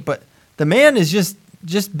weight, but the man is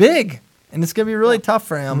just big, and it's gonna be really tough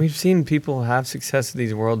for him. We've seen people have success at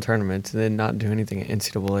these world tournaments and then not do anything at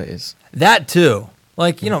NCAAs. That too.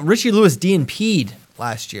 Like, Richie Lewis DNP'd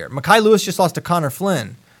last year. Mekhi Lewis just lost to Connor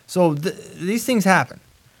Flynn. So these things happen.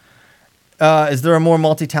 Is there a more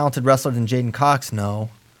multi-talented wrestler than Jaden Cox? No.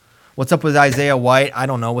 What's up with Isaiah White? I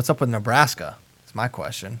don't know. What's up with Nebraska? That's my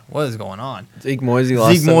question. What is going on? Zeke Moisey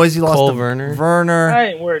lost Cole to Werner. Werner. I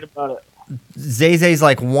ain't worried about it. Zay's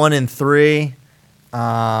like 1-3.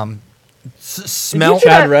 Smell.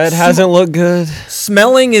 Chad Red hasn't looked good.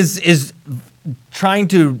 Smelling is trying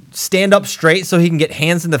to stand up straight so he can get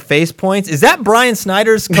hands in the face points. Is that Brian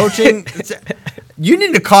Snyder's coaching? You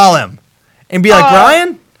need to call him and be like,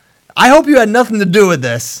 Brian, I hope you had nothing to do with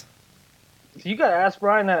this. You gotta ask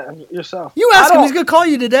Brian that yourself. You ask him. He's gonna call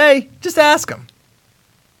you today. Just ask him.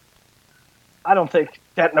 I don't think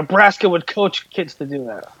that Nebraska would coach kids to do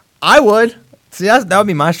that. I would. See, that would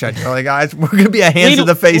be my strategy. Like, guys, we're gonna be a hands to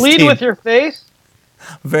the face lead team. with your face.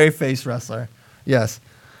 Very face wrestler. Yes.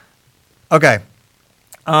 Okay.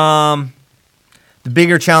 The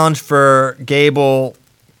bigger challenge for Gable,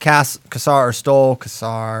 Kassar or Stoll,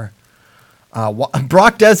 Kassar.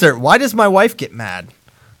 Brock Desert. Why does my wife get mad?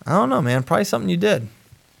 I don't know, man. Probably something you did.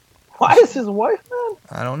 Why is his wife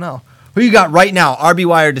mad? I don't know. Who you got right now?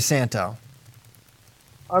 RBY or DeSanto?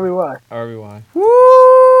 RBY.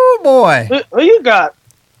 Woo, boy. Who you got?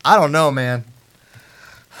 I don't know, man.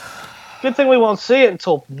 Good thing we won't see it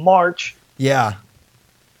until March. Yeah.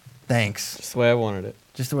 Thanks. Just the way I wanted it.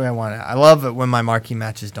 Just the way I want it. I love it when my marquee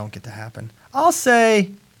matches don't get to happen. I'll say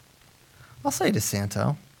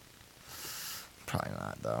DeSanto. Probably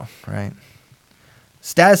not, though, right?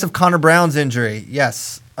 Status of Connor Brown's injury.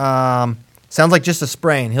 Yes. Sounds like just a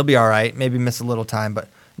sprain. He'll be all right. Maybe miss a little time, but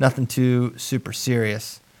nothing too super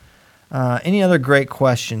serious. Any other great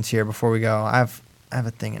questions here before we go? I have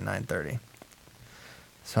a thing at 9:30.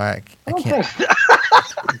 So I can't.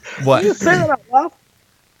 What? Did you say that out loud?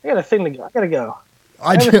 I got a thing to go. I gotta go.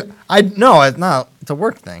 No, it's not. It's a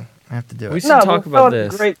work thing. I have to do it. We should talk about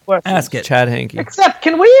this. Great question. Ask it. Chad Hankey. Except,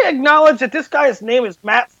 can we acknowledge that this guy's name is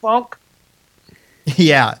Matt Funk?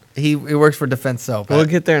 Yeah, he works for Defense Soap. We'll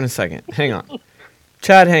get there in a second. Hang on.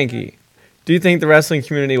 Chad Hankey, do you think the wrestling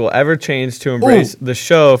community will ever change to embrace the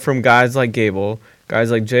show from guys like Gable? Guys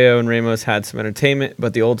like J.O. and Ramos had some entertainment,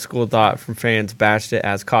 but the old school thought from fans bashed it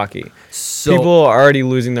as cocky. So, people are already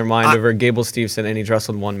losing their mind over Gable Steveson, and he's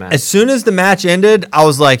wrestled one match. As soon as the match ended, I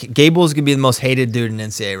was like, Gable's going to be the most hated dude in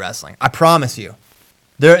NCAA wrestling. I promise you.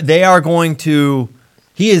 They are going to...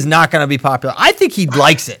 He is not going to be popular. I think he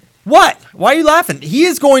likes it. What? Why are you laughing? He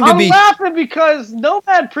is going to be... I'm laughing because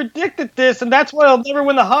Nomad predicted this, and that's why he'll never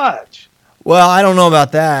win the Hodge. Well, I don't know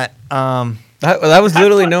about that. That was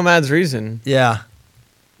literally Nomad's reason. Yeah.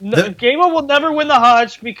 Gable will never win the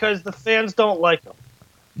Hodge because the fans don't like him.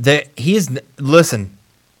 Listen,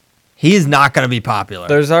 he is not going to be popular.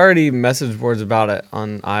 There's already message boards about it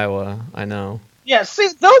on Iowa, I know. Yeah, see,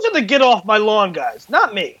 those are the get off my lawn guys,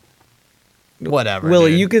 not me. Whatever, Willie,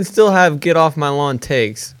 dude. you can still have get off my lawn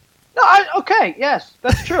takes. No, okay, yes,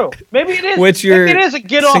 that's true. Maybe it is. Which your maybe it is a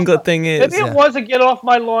get off. singlet thing is. Maybe it was a get off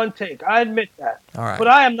my lawn take. I admit that. All right. But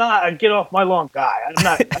I am not a get off my lawn guy.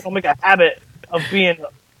 I don't make a habit of being a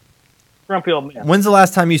grumpy old man. When's the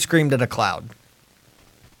last time you screamed at a cloud?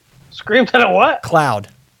 Screamed at a what? Cloud.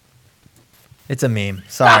 It's a meme.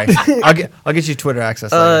 Sorry. I'll get you Twitter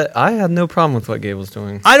access later. I have no problem with what Gable's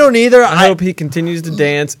doing. I don't either. I hope he continues to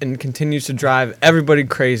dance and continues to drive everybody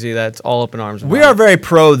crazy that's all up in arms about We are very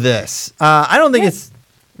pro this. I don't think it's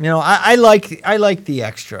You know, I like the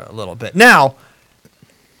extra a little bit. Now,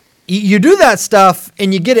 you do that stuff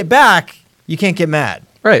and you get it back, you can't get mad.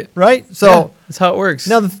 Right. So Yeah, that's how it works.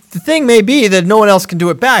 now the thing may be that no one else can do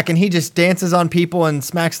it back, and he just dances on people and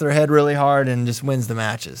smacks their head really hard and just wins the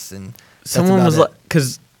matches. And that's someone about was it. like,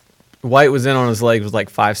 because White was in on his leg with like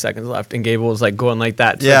 5 seconds left, and Gable was like going like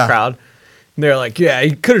that to Yeah. the crowd. And they're like, yeah,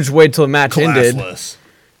 he could have just waited till the match ended. Classless.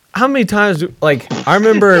 How many times? I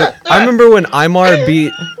remember when Imar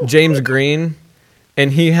beat James Green,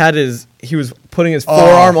 and he was putting his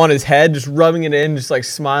forearm on his head, just rubbing it in, just like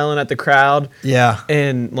smiling at the crowd. Yeah.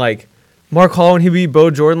 And like Mark Hall, when he beat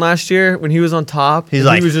Bo Jordan last year, when he was on top, He's and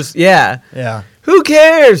like- he was just yeah. Who Who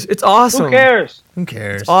cares? It's awesome. Who cares? Who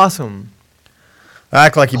cares? Awesome.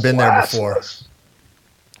 Act like you've been there before. Classless.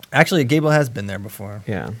 Actually, Gable has been there before.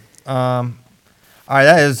 Yeah. All right,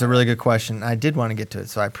 that is a really good question. I did want to get to it,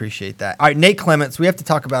 so I appreciate that. All right, Nate Clements, we have to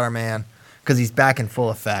talk about our man because he's back in full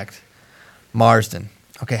effect. Marsden.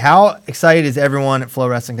 Okay, how excited is everyone at Flow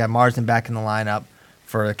Wrestling to have Marsden back in the lineup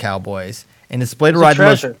for the Cowboys? And is Splay to He's a ride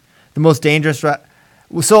treasure. the most dangerous?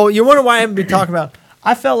 So you wonder why I haven't been talking about?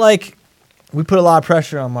 I felt like we put a lot of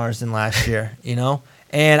pressure on Marsden last year, you know,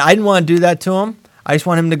 and I didn't want to do that to him. I just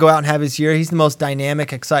want him to go out and have his year. He's the most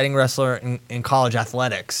dynamic, exciting wrestler in college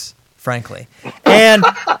athletics, frankly. And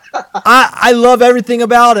I love everything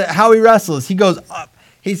about it, how he wrestles. He goes up.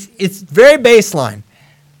 It's very baseline.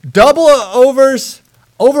 Double overs,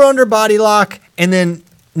 over-under body lock, and then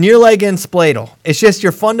near leg in spladle. It's just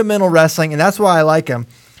your fundamental wrestling, and that's why I like him.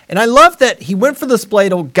 And I love that he went for the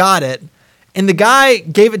spladle, got it, and the guy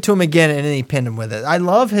gave it to him again, and then he pinned him with it. I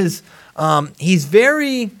love his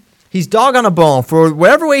he's dog on a bone. For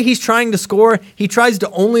whatever way he's trying to score, he tries to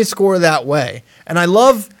only score that way. And I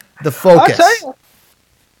love the focus. I'll tell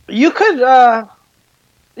you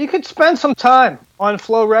could spend some time on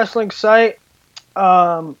Flow Wrestling site.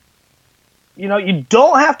 You know, you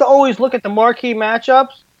don't have to always look at the marquee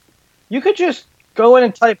matchups. You could just go in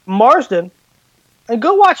and type Marsden and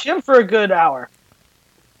go watch him for a good hour.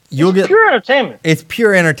 You'll get Pure entertainment. It's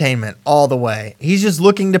pure entertainment all the way. He's just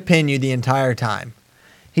looking to pin you the entire time.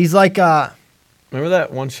 He's like, Remember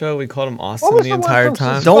that one show we called him Austin was the the one entire from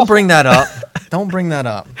time? don't bring that up. Don't bring that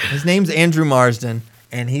up. His name's Andrew Marsden,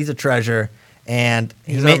 and he's a treasure. And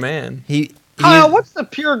He's our man. Kyle, what's the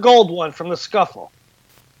pure gold one from the Scuffle?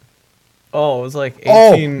 Oh, it was like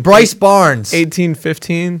 18. Bryce Barnes.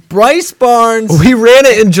 1815. Bryce Barnes. We ran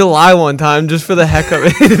it in July one time just for the heck of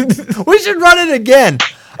it. We should run it again.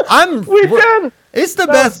 We did. It's the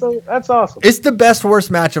best. That's awesome. It's the best worst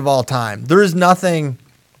match of all time. There is nothing.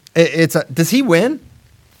 Does he win?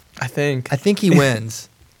 I think. I think he wins.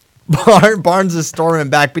 Barnes is storming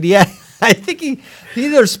back, but I think he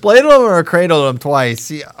either splayed him or cradled him twice.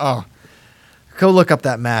 Go look up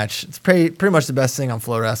that match. It's pretty much the best thing on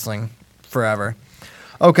Flow Wrestling forever.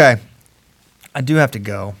 Okay, I do have to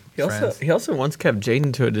go. He also once kept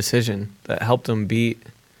Jaden to a decision that helped him beat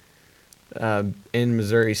in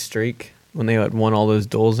Missouri's streak when they had won all those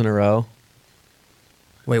duels in a row.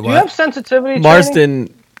 Wait, Do what? you have sensitivity training?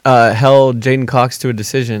 Marsden held Jaden Cox to a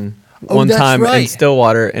decision one that's time in right.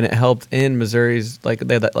 Stillwater, and it helped in Missouri's they had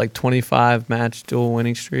that 25 match dual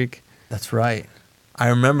winning streak. That's right. I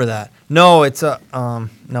remember that. No, it's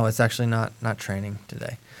it's actually not training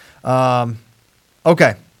today.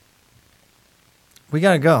 Okay. We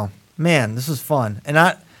gotta go. Man, this was fun. And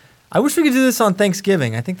I wish we could do this on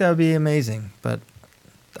Thanksgiving. I think that would be amazing. But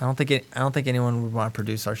I don't think anyone would want to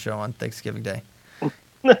produce our show on Thanksgiving Day.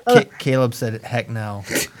 Caleb said, "Heck no."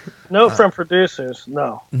 No, from producers.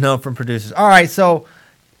 No. No from producers. All right, so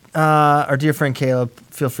our dear friend Caleb,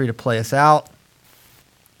 feel free to play us out.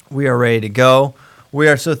 We are ready to go. We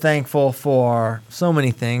are so thankful for so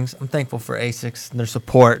many things. I'm thankful for ASICS and their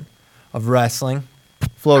support of wrestling.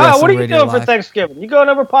 Flow Kyle, Wrestling what are you Radio doing for Live. Thanksgiving? You going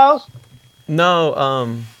over Piles? No,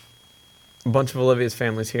 a bunch of Olivia's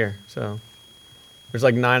family's here, so there's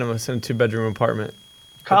like 9 of us in a 2-bedroom apartment.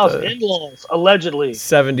 Kyle's the- in-laws, allegedly.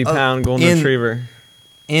 70-pound golden in- retriever.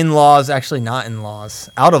 In-laws, actually not in-laws.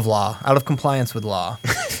 Out of compliance with law.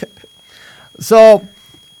 So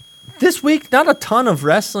this week, not a ton of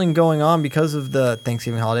wrestling going on because of the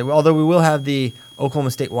Thanksgiving holiday. Although we will have the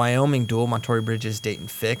Oklahoma State-Wyoming duel. Monterey Bridges, Dayton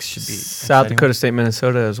Fix should be South exciting. Dakota State,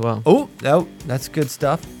 Minnesota as well. Oh, that's good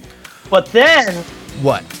stuff. But then,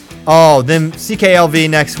 What? Oh, then CKLV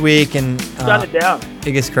next week, and shut it down.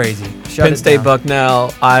 it gets crazy. Shut Penn it State, down.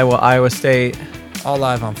 Bucknell, Iowa State. All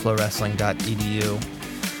live on flowwrestling.edu.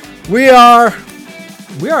 We are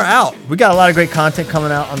out. We got a lot of great content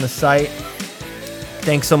coming out on the site.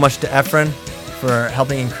 Thanks so much to Efren for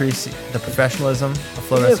helping increase the professionalism of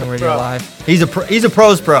Flow He is Wrestling a Radio pro. Live. He's a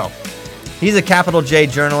pro's pro. He's a capital J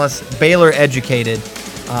journalist, Baylor educated.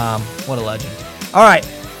 What a legend. All right,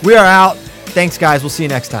 we are out. Thanks, guys. We'll see you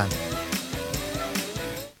next time.